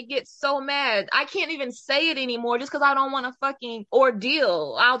that. They get so mad. I can't even say it anymore just because I don't want a fucking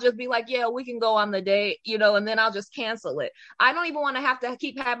ordeal. I'll just be like, "Yeah, we can go on the date," and then I'll just cancel it. I don't even want to have to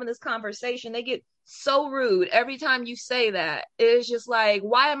keep having this conversation. They get so rude every time you say that. It's just like,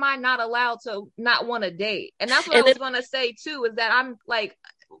 why am I not allowed to not want to date? And that's what I was going to say too, is that I'm like,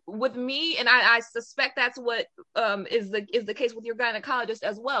 with me, and I suspect that's what is the case with your gynecologist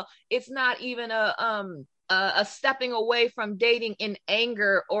as well. It's not even a stepping away from dating in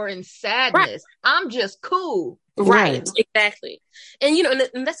anger or in sadness. Right. I'm just cool. Right, exactly. And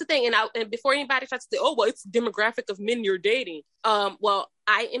and that's the thing. And before anybody tries to say, "Oh, well, it's demographic of men you're dating," well,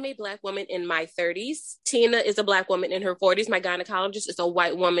 I am a Black woman in my 30s. Tina is a Black woman in her 40s. My gynecologist is a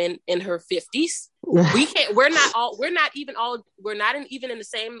white woman in her 50s. We're not even in the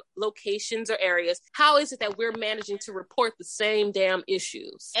same locations or areas. How is it that we're managing to report the same damn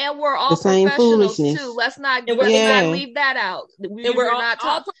issues? And we're all professionals too. Let's not leave that out. We're all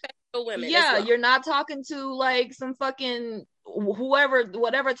professional women. Yeah, well. You're not talking to like some fucking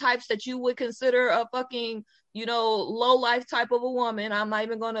whatever types that you would consider a fucking low life type of a woman. I'm not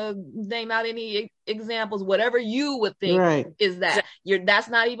even gonna name out any examples. Whatever you would think is that. That's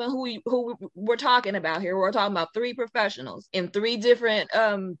not even who we're talking about here. We're talking about 3 professionals in 3 different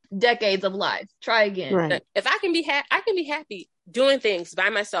decades of life. Try again. Right. If I can be happy doing things by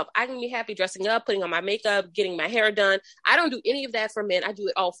myself. I can be happy dressing up, putting on my makeup, getting my hair done. I don't do any of that for men. I do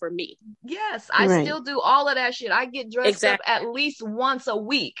it all for me. Yes, I still do all of that shit. I get dressed up at least once a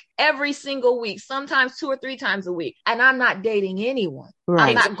week, every single week, sometimes 2 or 3 times a week. And I'm not dating anyone. Right.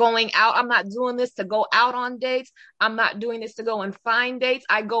 I'm not going out. I'm not doing this to go out on dates. I'm not doing this to go and find dates.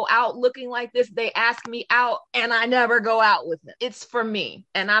 I go out looking like this. They ask me out and I never go out with them. It's for me.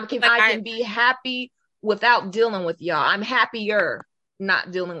 And I can be happy without dealing with y'all. I'm happier not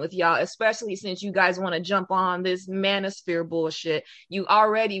dealing with y'all, especially since you guys want to jump on this manosphere bullshit. You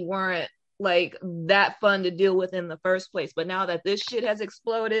already weren't like that fun to deal with in the first place. But now that this shit has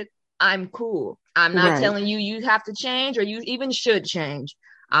exploded, I'm cool. I'm not telling you have to change or you even should change.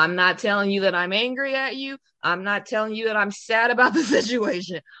 I'm not telling you that I'm angry at you. I'm not telling you that I'm sad about the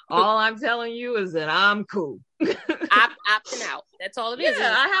situation. All I'm telling you is that I'm cool. Opting out. That's all it is.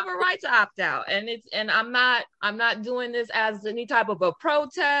 Yeah, I have a right to opt out. And I'm not doing this as any type of a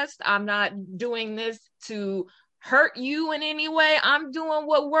protest. I'm not doing this to hurt you in any way. I'm doing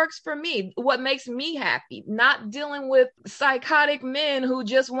what works for me, what makes me happy. Not dealing with psychotic men who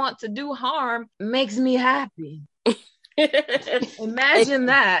just want to do harm makes me happy. Imagine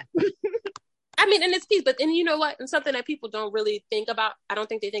that. I mean, and it's peace, but then you know what? And something that people don't really think about, I don't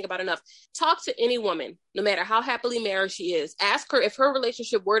think they think about enough. Talk to any woman, no matter how happily married she is. Ask her if her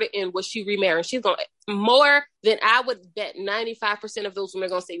relationship were to end, would she remarry? She's going to, more than I would bet 95% of those women are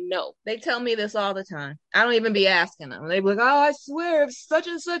going to say no. They tell me this all the time. I don't even be asking them. They be like, oh, I swear, if such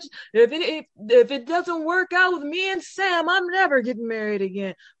and such, if it doesn't work out with me and Sam, I'm never getting married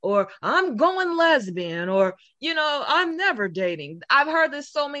again. Or I'm going lesbian. Or, I'm never dating. I've heard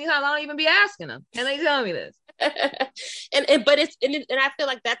this so many times. I don't even be asking them. And they tell me this. and I feel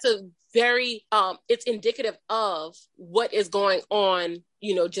like that's a very it's indicative of what is going on,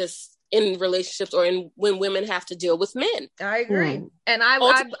 just in relationships or when women have to deal with men. I agree. And I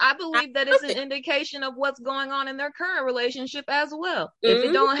believe that it's an indication of what's going on in their current relationship as well.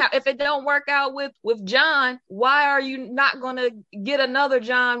 If it don't work out with John, why are you not going to get another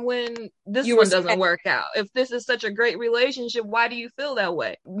John when this one doesn't work out? If this is such a great relationship, why do you feel that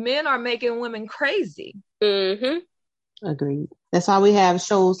way? Men are making women crazy. Agreed. That's why we have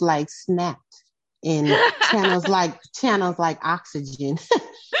shows like Snapped and channels like Oxygen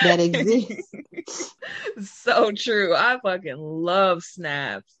that exist. So true. I fucking love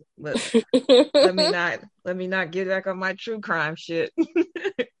Snaps. Let me not get back on my true crime shit.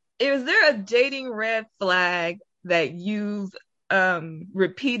 Is there a dating red flag that you've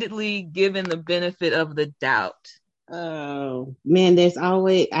repeatedly given the benefit of the doubt? Oh man, there's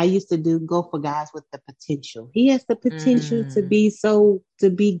always, I used to go for guys with the potential. He has the potential to be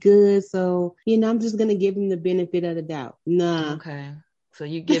good. So, I'm just going to give him the benefit of the doubt. Nah. Okay. So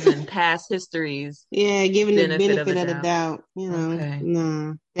you giving past histories. Yeah, giving the benefit of the doubt. Okay.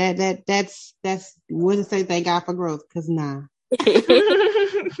 Nah. That's wouldn't say thank God for growth, because nah.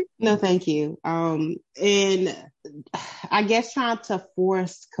 No, thank you. And I guess trying to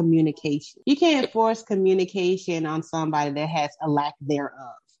force communication. You can't force communication on somebody that has a lack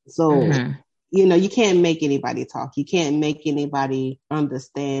thereof. So, you can't make anybody talk. You can't make anybody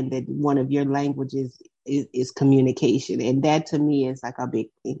understand that one of your languages is communication. And that to me is like a big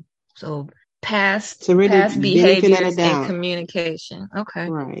thing. So past behaviors and communication. Okay.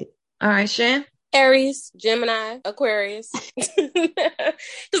 Right. All right, Shan? Aries, Gemini, Aquarius. Because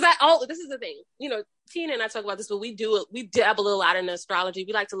this is the thing, Tina and I talk about this, but we dabble a lot in astrology.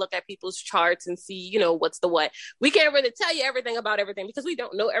 We like to look at people's charts and see, what's the what. We can't really tell you everything about everything because we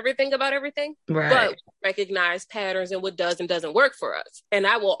don't know everything about everything. Right. But we recognize patterns and what does and doesn't work for us. And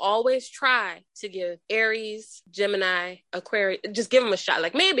I will always try to give Aries, Gemini, Aquarius, just give them a shot.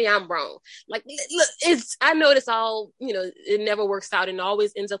 Like, maybe I'm wrong. Like, look, I know this all, it never works out and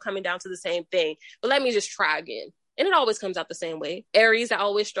always ends up coming down to the same thing. But let me just try again. And it always comes out the same way. Aries, I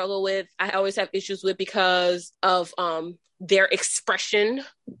always struggle with. I always have issues with because of their expression.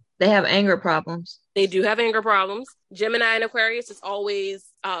 They have anger problems. They do have anger problems. Gemini and Aquarius is always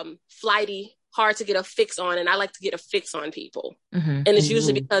flighty, hard to get a fix on. And I like to get a fix on people. And it's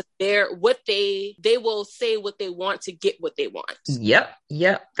usually because they will say what they want to get what they want. Yep.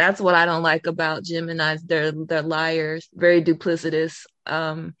 That's what I don't like about Geminis. They're liars, very duplicitous.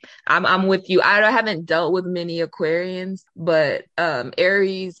 I'm with you. I haven't dealt with many Aquarians, but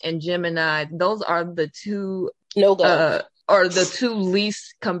Aries and Gemini, those are the two or the two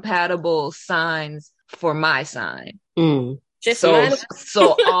least compatible signs for my sign.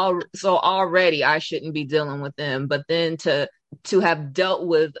 So already I shouldn't be dealing with them, but then to have dealt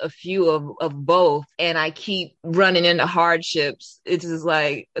with a few of both, and I keep running into hardships, it's just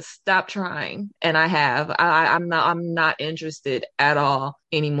like, stop trying. And I'm not interested at all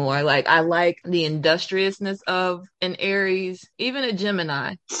anymore. Like, I like the industriousness of an Aries, even a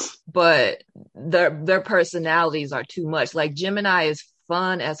Gemini, but their personalities are too much. Like, Gemini is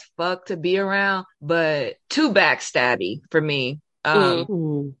fun as fuck to be around, but too backstabby for me.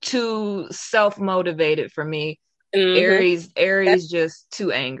 Too self-motivated for me. Aries just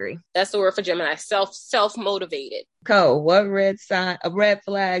too angry. That's the word for Gemini. Self-motivated. Cole, what red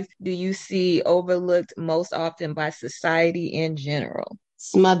flags do you see overlooked most often by society in general?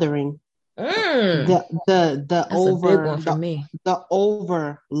 Smothering. The over one for me. The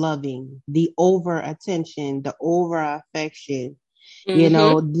over loving, the over attention, the over affection.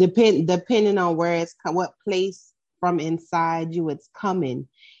 Depending on where it's what place from inside you it's coming.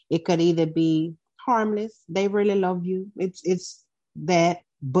 It could either be harmless, they really love you, it's that,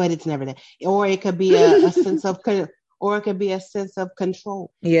 but it's never that, or it could be a sense of control.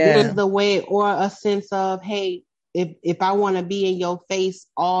 This is the way, or a sense of, hey, if I want to be in your face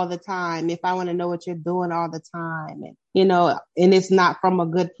all the time, if I want to know what you're doing all the time, and it's not from a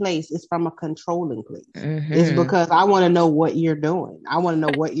good place, it's from a controlling place. It's because I want to know what you're doing. I want to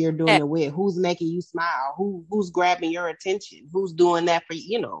know what you're doing with, who's making you smile, who's grabbing your attention, who's doing that for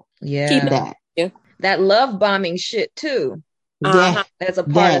you. That love bombing shit too. That's a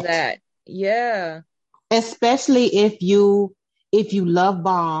part of that. Yeah. Especially if you love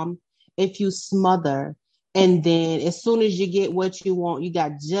bomb, if you smother, and then as soon as you get what you want, you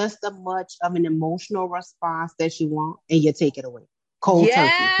got just as much of an emotional response that you want, and you take it away. Cold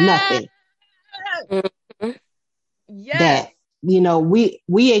turkey, nothing. Yes. That,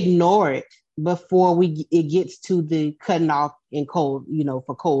 we ignore it before it gets to the cutting off and cold,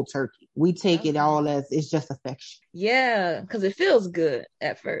 for cold turkey. We take it all as it's just affection. Yeah, because it feels good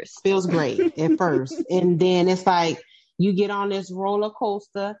at first. Feels great at first. And then it's like you get on this roller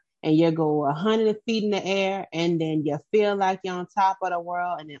coaster and you go 100 feet in the air, and then you feel like you're on top of the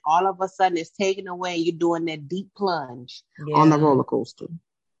world, and then all of a sudden it's taken away and you're doing that deep plunge on the roller coaster.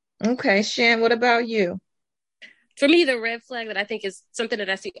 Okay, Shan, what about you? For me, the red flag that I think is something that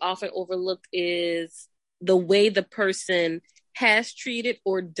I see often overlooked is the way the person has treated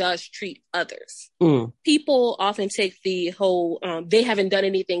or does treat others. People often take the whole, they haven't done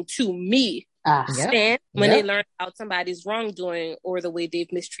anything to me stand when they learn about somebody's wrongdoing or the way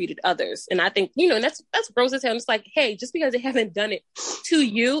they've mistreated others. And I think, and that's gross as hell. It's like, hey, just because they haven't done it to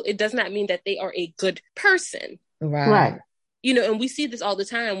you, it does not mean that they are a good person. Right. And we see this all the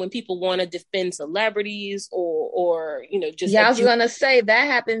time when people want to defend celebrities or just. Yeah, I was gonna say that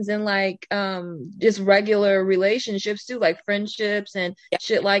happens in like just regular relationships too, like friendships and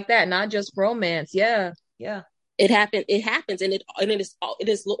shit like that, not just romance. Yeah. It happens, and it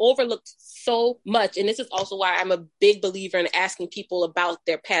is overlooked so much. And this is also why I'm a big believer in asking people about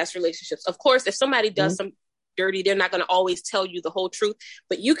their past relationships. Of course, if somebody does some dirty, they're not going to always tell you the whole truth,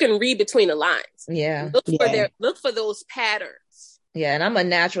 but you can read between the lines. Yeah. Look for those patterns. Yeah, and I'm a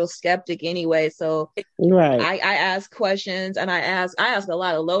natural skeptic anyway, so I ask questions, and I ask a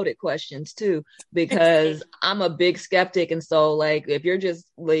lot of loaded questions too, because I'm a big skeptic. And so like if you're just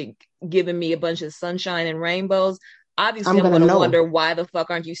like giving me a bunch of sunshine and rainbows, obviously I'm going to wonder why the fuck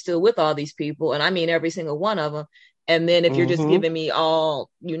aren't you still with all these people? And I mean every single one of them. And then if you're just giving me all,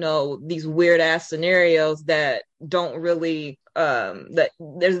 these weird ass scenarios that don't really, that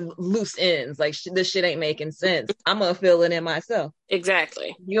there's loose ends, like this shit ain't making sense, I'm going to fill it in myself.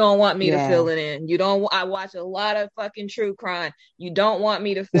 Exactly. You don't want me to fill it in. I watch a lot of fucking true crime. You don't want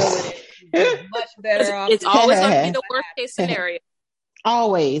me to fill it in. You're much better off. It's always going to be the worst case scenario.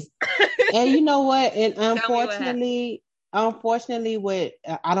 Always. And you know what? And unfortunately, with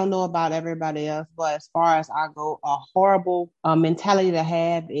I don't know about everybody else, but as far as I go, a horrible mentality to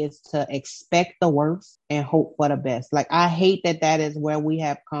have is to expect the worst and hope for the best. Like I hate that is where we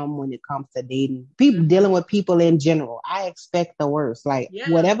have come when it comes to dating. People dealing with people in general. I expect the worst. Like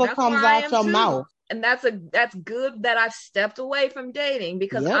whatever comes out your mouth. And that's good that I've stepped away from dating,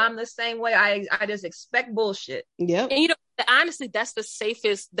 because I'm the same way. I just expect bullshit. Yep. And honestly, that's the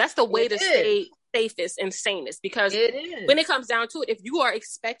safest. That's the way to stay safest and sanest, because when it comes down to it, if you are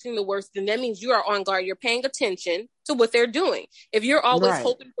expecting the worst, then that means you are on guard. You're paying attention to what they're doing. If you're always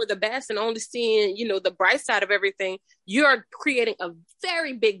hoping for the best and only seeing, the bright side of everything, you are creating a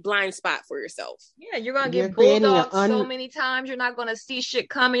very big blind spot for yourself. Yeah, you're going to get bulldogged so many times. You're not going to see shit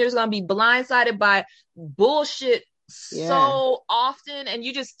coming. You're just going to be blindsided by bullshit so often. And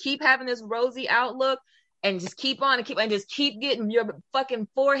you just keep having this rosy outlook and just keep on and just keep getting your fucking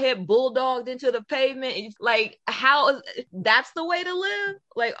forehead bulldogged into the pavement. And like, that's the way to live?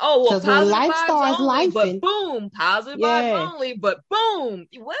 Like, oh, well, positive vibes only, but boom, positive vibes only, but boom.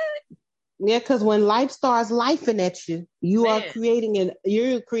 What? Yeah, because when life starts lifing at you, you're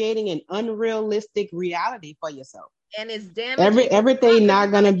creating an unrealistic reality for yourself. And it's damaging. Everything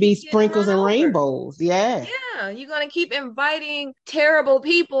not gonna be sprinkles and rainbows. Yeah, you're gonna keep inviting terrible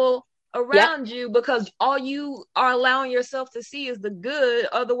people around you, because all you are allowing yourself to see is the good.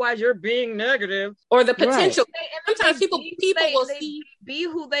 Otherwise, you're being negative or the potential. Sometimes people will be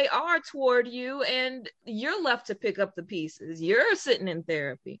who they are toward you, and you're left to pick up the pieces. You're sitting in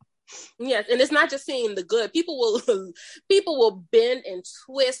therapy. Yes, and it's not just seeing the good. People will bend and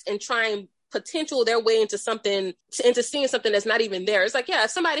twist and try and potential their way into seeing something that's not even there. It's like,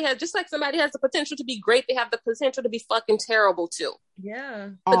 if somebody has the potential to be great, they have the potential to be fucking terrible too. Yeah.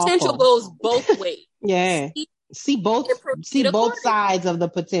 Potential goes both ways. Yeah. See both sides of the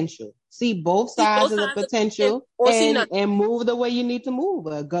potential. See both sides of the potential and move the way you need to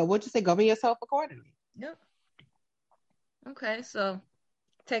move. Govern yourself accordingly. Yep. Okay, so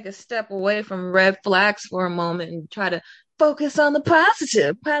take a step away from red flags for a moment and try to focus on the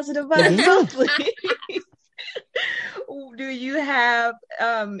positive vibes mostly. Do you have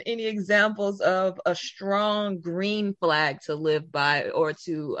any examples of a strong green flag to live by or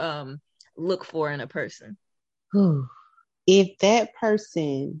to look for in a person? If that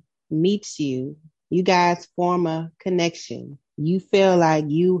person meets you, you guys form a connection, you feel like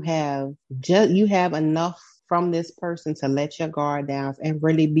you have enough from this person to let your guard down and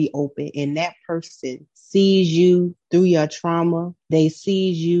really be open, and that person sees you through your trauma, they see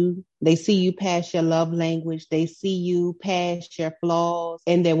you past your love language, they see you past your flaws,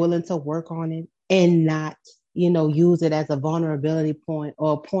 and they're willing to work on it and not use it as a vulnerability point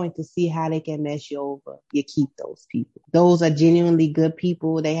or a point to see how they can mess you over, you keep those people. Those are genuinely good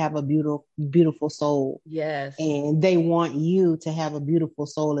people. They have a beautiful, beautiful soul. Yes. And they want you to have a beautiful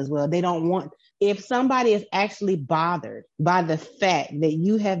soul as well. They don't want, if somebody is actually bothered by the fact that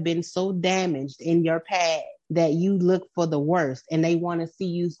you have been so damaged in your past that you look for the worst and they want to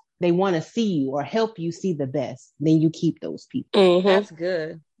see you or help you see the best, then you keep those people. Mm-hmm. That's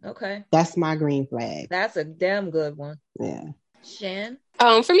good. Okay. That's my green flag. That's a damn good one. Yeah. Shan?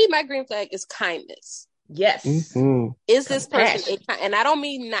 For me, my green flag is kindness. Yes. Mm-hmm. Is this person and I don't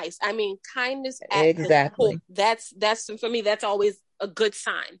mean nice, I mean kindness at exactly. That's for me, that's always a good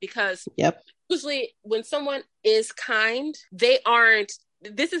sign, because usually when someone is kind,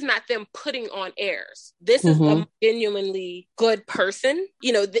 this is not them putting on airs. This is a genuinely good person.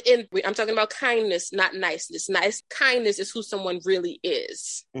 I'm talking about kindness, not niceness. Kindness is who someone really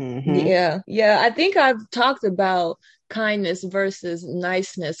is. Mm-hmm. Yeah. I think I've talked about kindness versus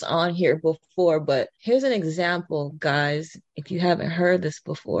niceness on here before, but here's an example, guys, if you haven't heard this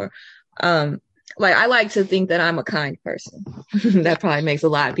before. I like to think that I'm a kind person. That probably makes a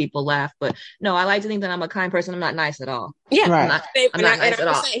lot of people laugh, but no, I like to think that I'm a kind person. I'm not nice at all. Yeah, right. I'm not nice at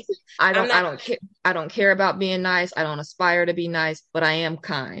all. I don't care about being nice. I don't aspire to be nice, but I am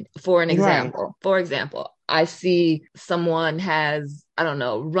kind. For example, I see someone has, I don't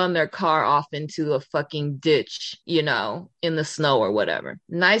know, run their car off into a fucking ditch, in the snow or whatever.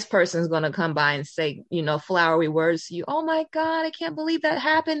 Nice person's going to come by and say, flowery words to you. Oh my God, I can't believe that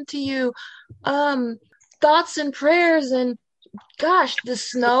happened to you. Thoughts and prayers, and gosh, the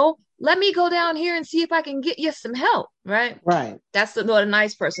snow. Let me go down here and see if I can get you some help. Right. That's what a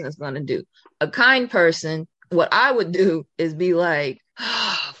nice person is going to do. A kind person, what I would do is be like,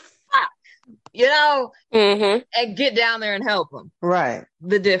 oh, fuck, and get down there and help them. Right.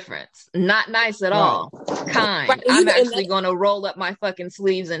 The difference. Not nice at all. Kind. Right. I'm actually going to roll up my fucking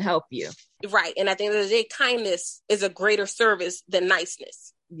sleeves and help you. Right. And I think that the kindness is a greater service than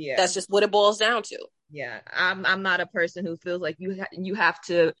niceness. Yeah. That's just what it boils down to. Yeah, I'm not a person who feels like you have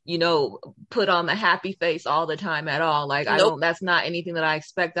to, put on the happy face all the time at all. Like, nope. That's not anything that I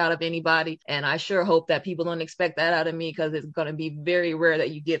expect out of anybody. And I sure hope that people don't expect that out of me, because it's going to be very rare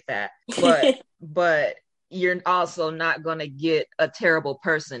that you get that. But you're also not going to get a terrible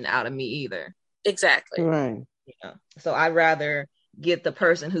person out of me either. Exactly. Right. So I'd rather get the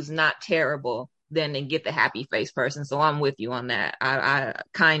person who's not terrible than get the happy face person. So I'm with you on that.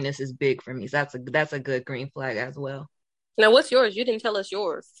 Kindness is big for me. So that's a good green flag as well. Now, what's yours? You didn't tell us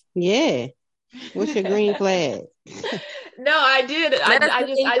yours. Yeah. What's your green flag? No, I did. I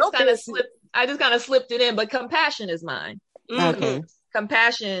just kind of slipped it in, but compassion is mine. Okay.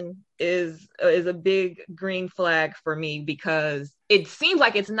 Compassion is a big green flag for me, because it seems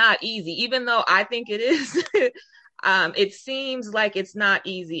like it's not easy, even though I think it is. It seems like it's not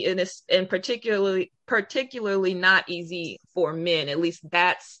easy, and particularly not easy for men. At least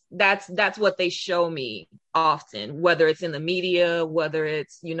that's what they show me often, whether it's in the media, whether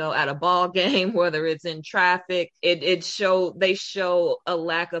it's, at a ball game, whether it's in traffic. They show a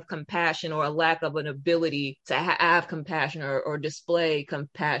lack of compassion, or a lack of an ability to have compassion or display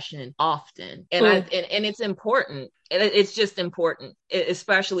compassion often. And and it's important. It's just important,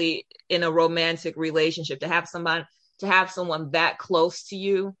 especially in a romantic relationship, to have someone that close to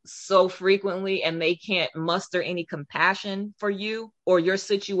you so frequently, and they can't muster any compassion for you or your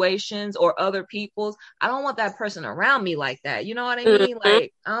situations or other people's. I don't want that person around me like that. You know what I mean?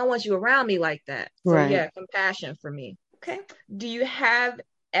 Like, I don't want you around me like that. So yeah, compassion for me. Okay. Do you have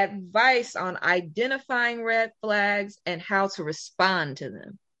advice on identifying red flags and how to respond to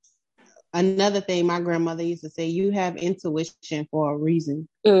them? Another thing my grandmother used to say, you have intuition for a reason.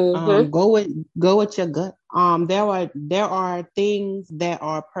 Go with your gut. There are things that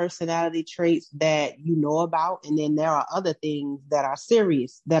are personality traits that you know about, and then there are other things that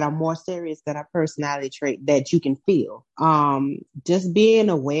are more serious than a personality trait that you can feel. Just being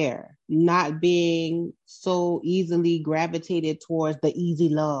aware, not being so easily gravitated towards the easy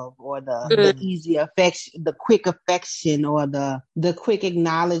love or the easy affection, the quick affection, or the quick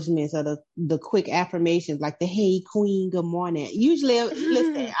acknowledgments, or the quick affirmations, like the "Hey Queen, good morning." Usually,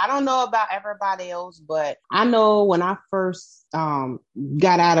 listen, I don't know about everybody else, but I know when I first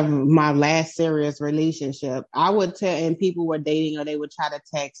got out of my last serious relationship, I would tell, and people were dating, or they would try to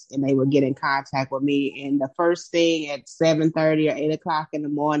text and they would get in contact with me, and the first thing at 7:30 or 8 o'clock in the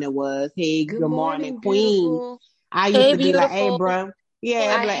morning was, "Hey, good morning, Queen." Beautiful. I used to be like, "Hey, bro."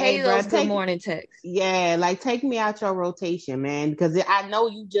 Yeah, I hate those good morning texts. Yeah, like, take me out your rotation, man, because I know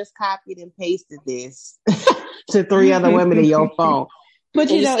you just copied and pasted this to 3 other women in your phone. But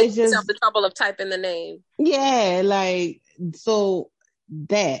And you know, save it's yourself just the trouble of typing the name. yeah, like so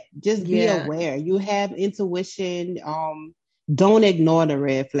that just be Yeah. aware. You have intuition. Don't ignore the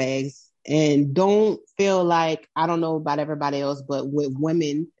red flags. And don't feel like, I don't know about everybody else, but with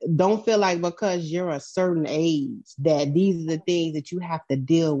women, don't feel like because you're a certain age that these are the things that you have to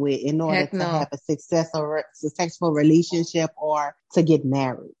deal with in order Heck to no. have a successful relationship or to get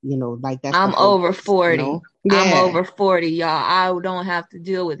married. You know, like that's the I'm whole over purpose, you 40. know? I'm Yeah. over 40, y'all. I don't have to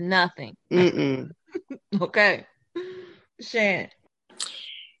deal with nothing. Okay. Shan.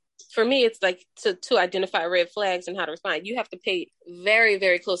 For me, it's like to identify red flags and how to respond. You have to pay very,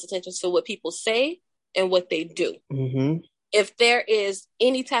 very close attention to what people say and what they do. Mm-hmm. If there is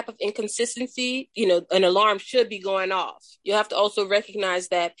any type of inconsistency, an alarm should be going off. You have to also recognize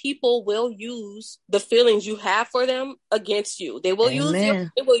that people will use the feelings you have for them against you. They will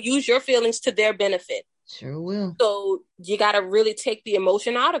use your feelings to their benefit. Sure will. So you got to really take the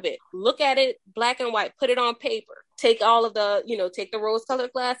emotion out of it. Look at it black and white, put it on paper. Take all of the, take the rose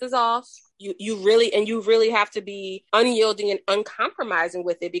colored glasses off. You really have to be unyielding and uncompromising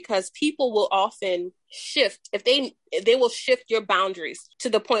with it, because people will often shift. If they will shift your boundaries to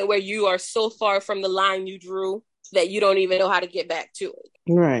the point where you are so far from the line you drew that you don't even know how to get back to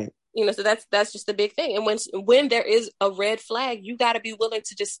it. Right. So that's just the big thing. And when there is a red flag, you got to be willing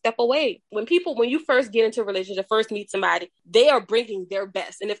to just step away. When you first get into a relationship, first meet somebody, they are bringing their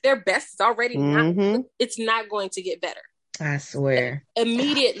best. And if their best is already not good, it's not going to get better. I swear.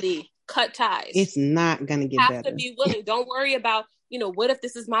 Immediately cut ties. It's not going to get better. Have to be willing. Don't worry about, what if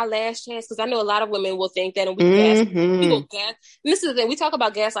this is my last chance? Because I know a lot of women will think that, and we will gas. And this is the thing, we talk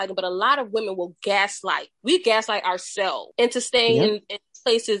about gaslighting, but a lot of women will gaslight. We gaslight ourselves into staying in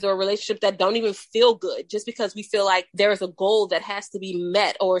places or relationships that don't even feel good, just because we feel like there is a goal that has to be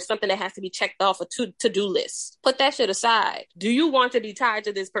met or something that has to be checked off a to-do list. Put that shit aside. Do you want to be tied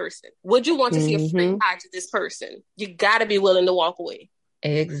to this person? Would you want to see a friend tied to this person? You got to be willing to walk away.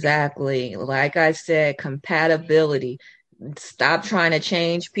 Exactly. Like I said, compatibility. Stop trying to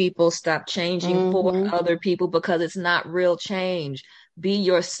change people. Stop changing for other people, because it's not real change. Be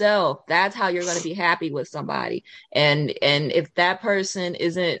yourself. That's how you're going to be happy with somebody. And if that person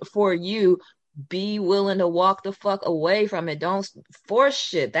isn't for you, be willing to walk the fuck away from it. Don't force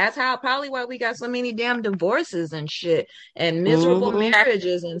shit. That's probably why we got so many damn divorces and shit and miserable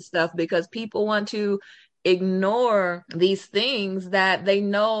marriages and stuff, because people want to ignore these things that they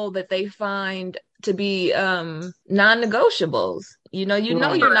know that they find to be non-negotiables.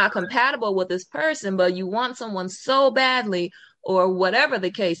 You're not compatible with this person, but you want someone so badly, or whatever the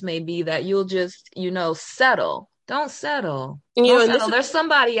case may be, that you'll just settle. Don't settle. Don't settle. There's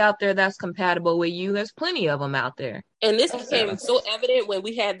somebody out there that's compatible with you. There's plenty of them out there. And this became so evident when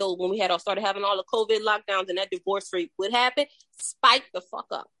we started having all the COVID lockdowns, and that divorce rate would happen, spiked the fuck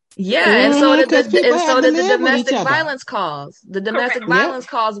up. Yeah, and so did the domestic violence calls. The domestic violence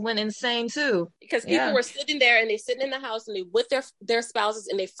calls went insane too. Because people were sitting there, and they're sitting in the house, and they with their spouses,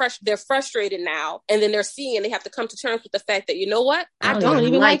 and they're frustrated now, and then they have to come to terms with the fact that, you know what? I don't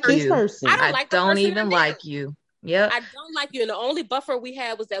even like this person. I don't even like you. Yeah, I don't like you. And the only buffer we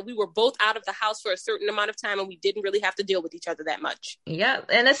had was that we were both out of the house for a certain amount of time, and we didn't really have to deal with each other that much. Yeah,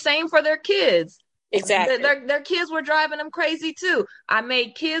 and the same for their kids. Exactly. Their kids were driving them crazy too. I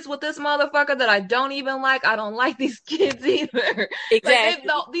made kids with this motherfucker that I don't even like. I don't like these kids either. Exactly.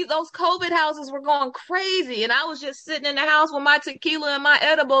 Like those COVID houses were going crazy, and I was just sitting in the house with my tequila and my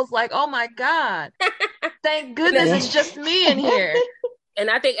edibles, like, oh my God, thank goodness it's just me in here. And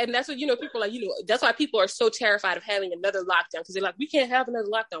I think, and that's what, people are like, that's why people are so terrified of having another lockdown, because they're like, we can't have another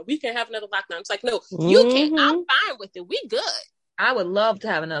lockdown. We can't have another lockdown. It's like, no, you can't. I'm fine with it. We good. I would love to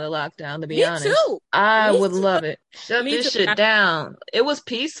have another lockdown, to be honest. Me too. I would love it. Shut this shit down. It was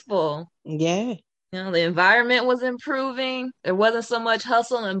peaceful. Yeah. The environment was improving. There wasn't so much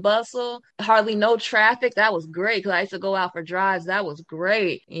hustle and bustle. Hardly no traffic. That was great, because I used to go out for drives. That was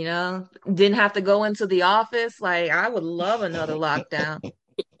great. Didn't have to go into the office. Like, I would love another lockdown.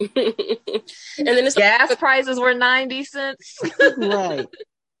 And then gas prices were 90 cents. Right.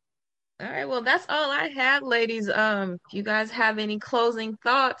 All right, well, that's all I have, ladies. If you guys have any closing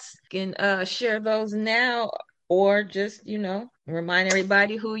thoughts, you can share those now, or just, remind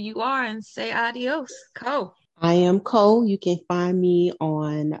everybody who you are and say adios. Co. I am Co. You can find me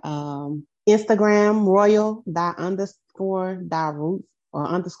on Instagram, royal._roots or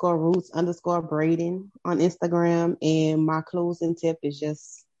 _roots_braiding on Instagram. And my closing tip is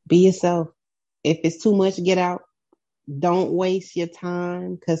just be yourself. If it's too much, get out. Don't waste your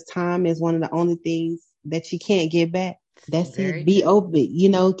time, because time is one of the only things that you can't get back. That's it. Be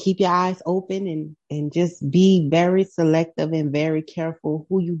open, keep your eyes open and just be very selective and very careful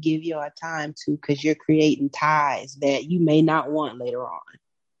who you give your time to, because you're creating ties that you may not want later on.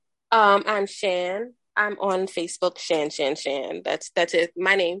 I'm Shan. I'm on Facebook, Shan. That's it.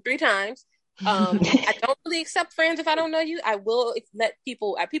 My name 3 times. I don't really accept friends if I don't know you. I will let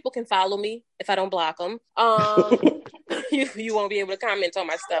people can follow me if I don't block them. You won't be able to comment on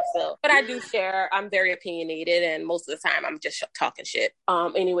my stuff, but I do share. I'm very opinionated, and most of the time I'm just talking shit.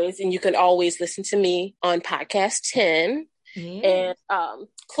 Anyways, and you can always listen to me on podcast 10. Yeah. And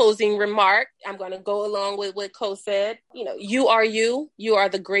closing remark, I'm going to go along with what Co said. You are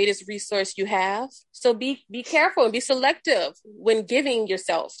the greatest resource you have. So be careful and be selective when giving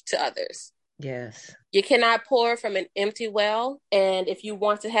yourself to others. Yes. You cannot pour from an empty well. And if you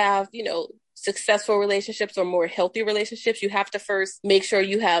want to have, successful relationships or more healthy relationships, you have to first make sure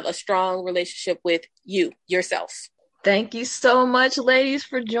you have a strong relationship with yourself. Thank you so much, ladies,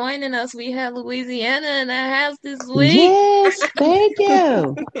 for joining us. We had Louisiana in the house this week. Yes, thank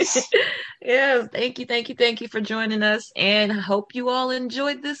you. Yes, thank you for joining us. And I hope you all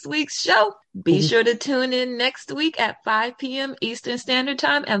enjoyed this week's show. Be sure to tune in next week at 5 p.m. Eastern Standard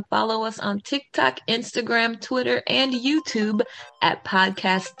Time and follow us on TikTok, Instagram, Twitter, and YouTube at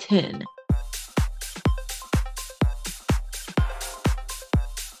Podcast 10.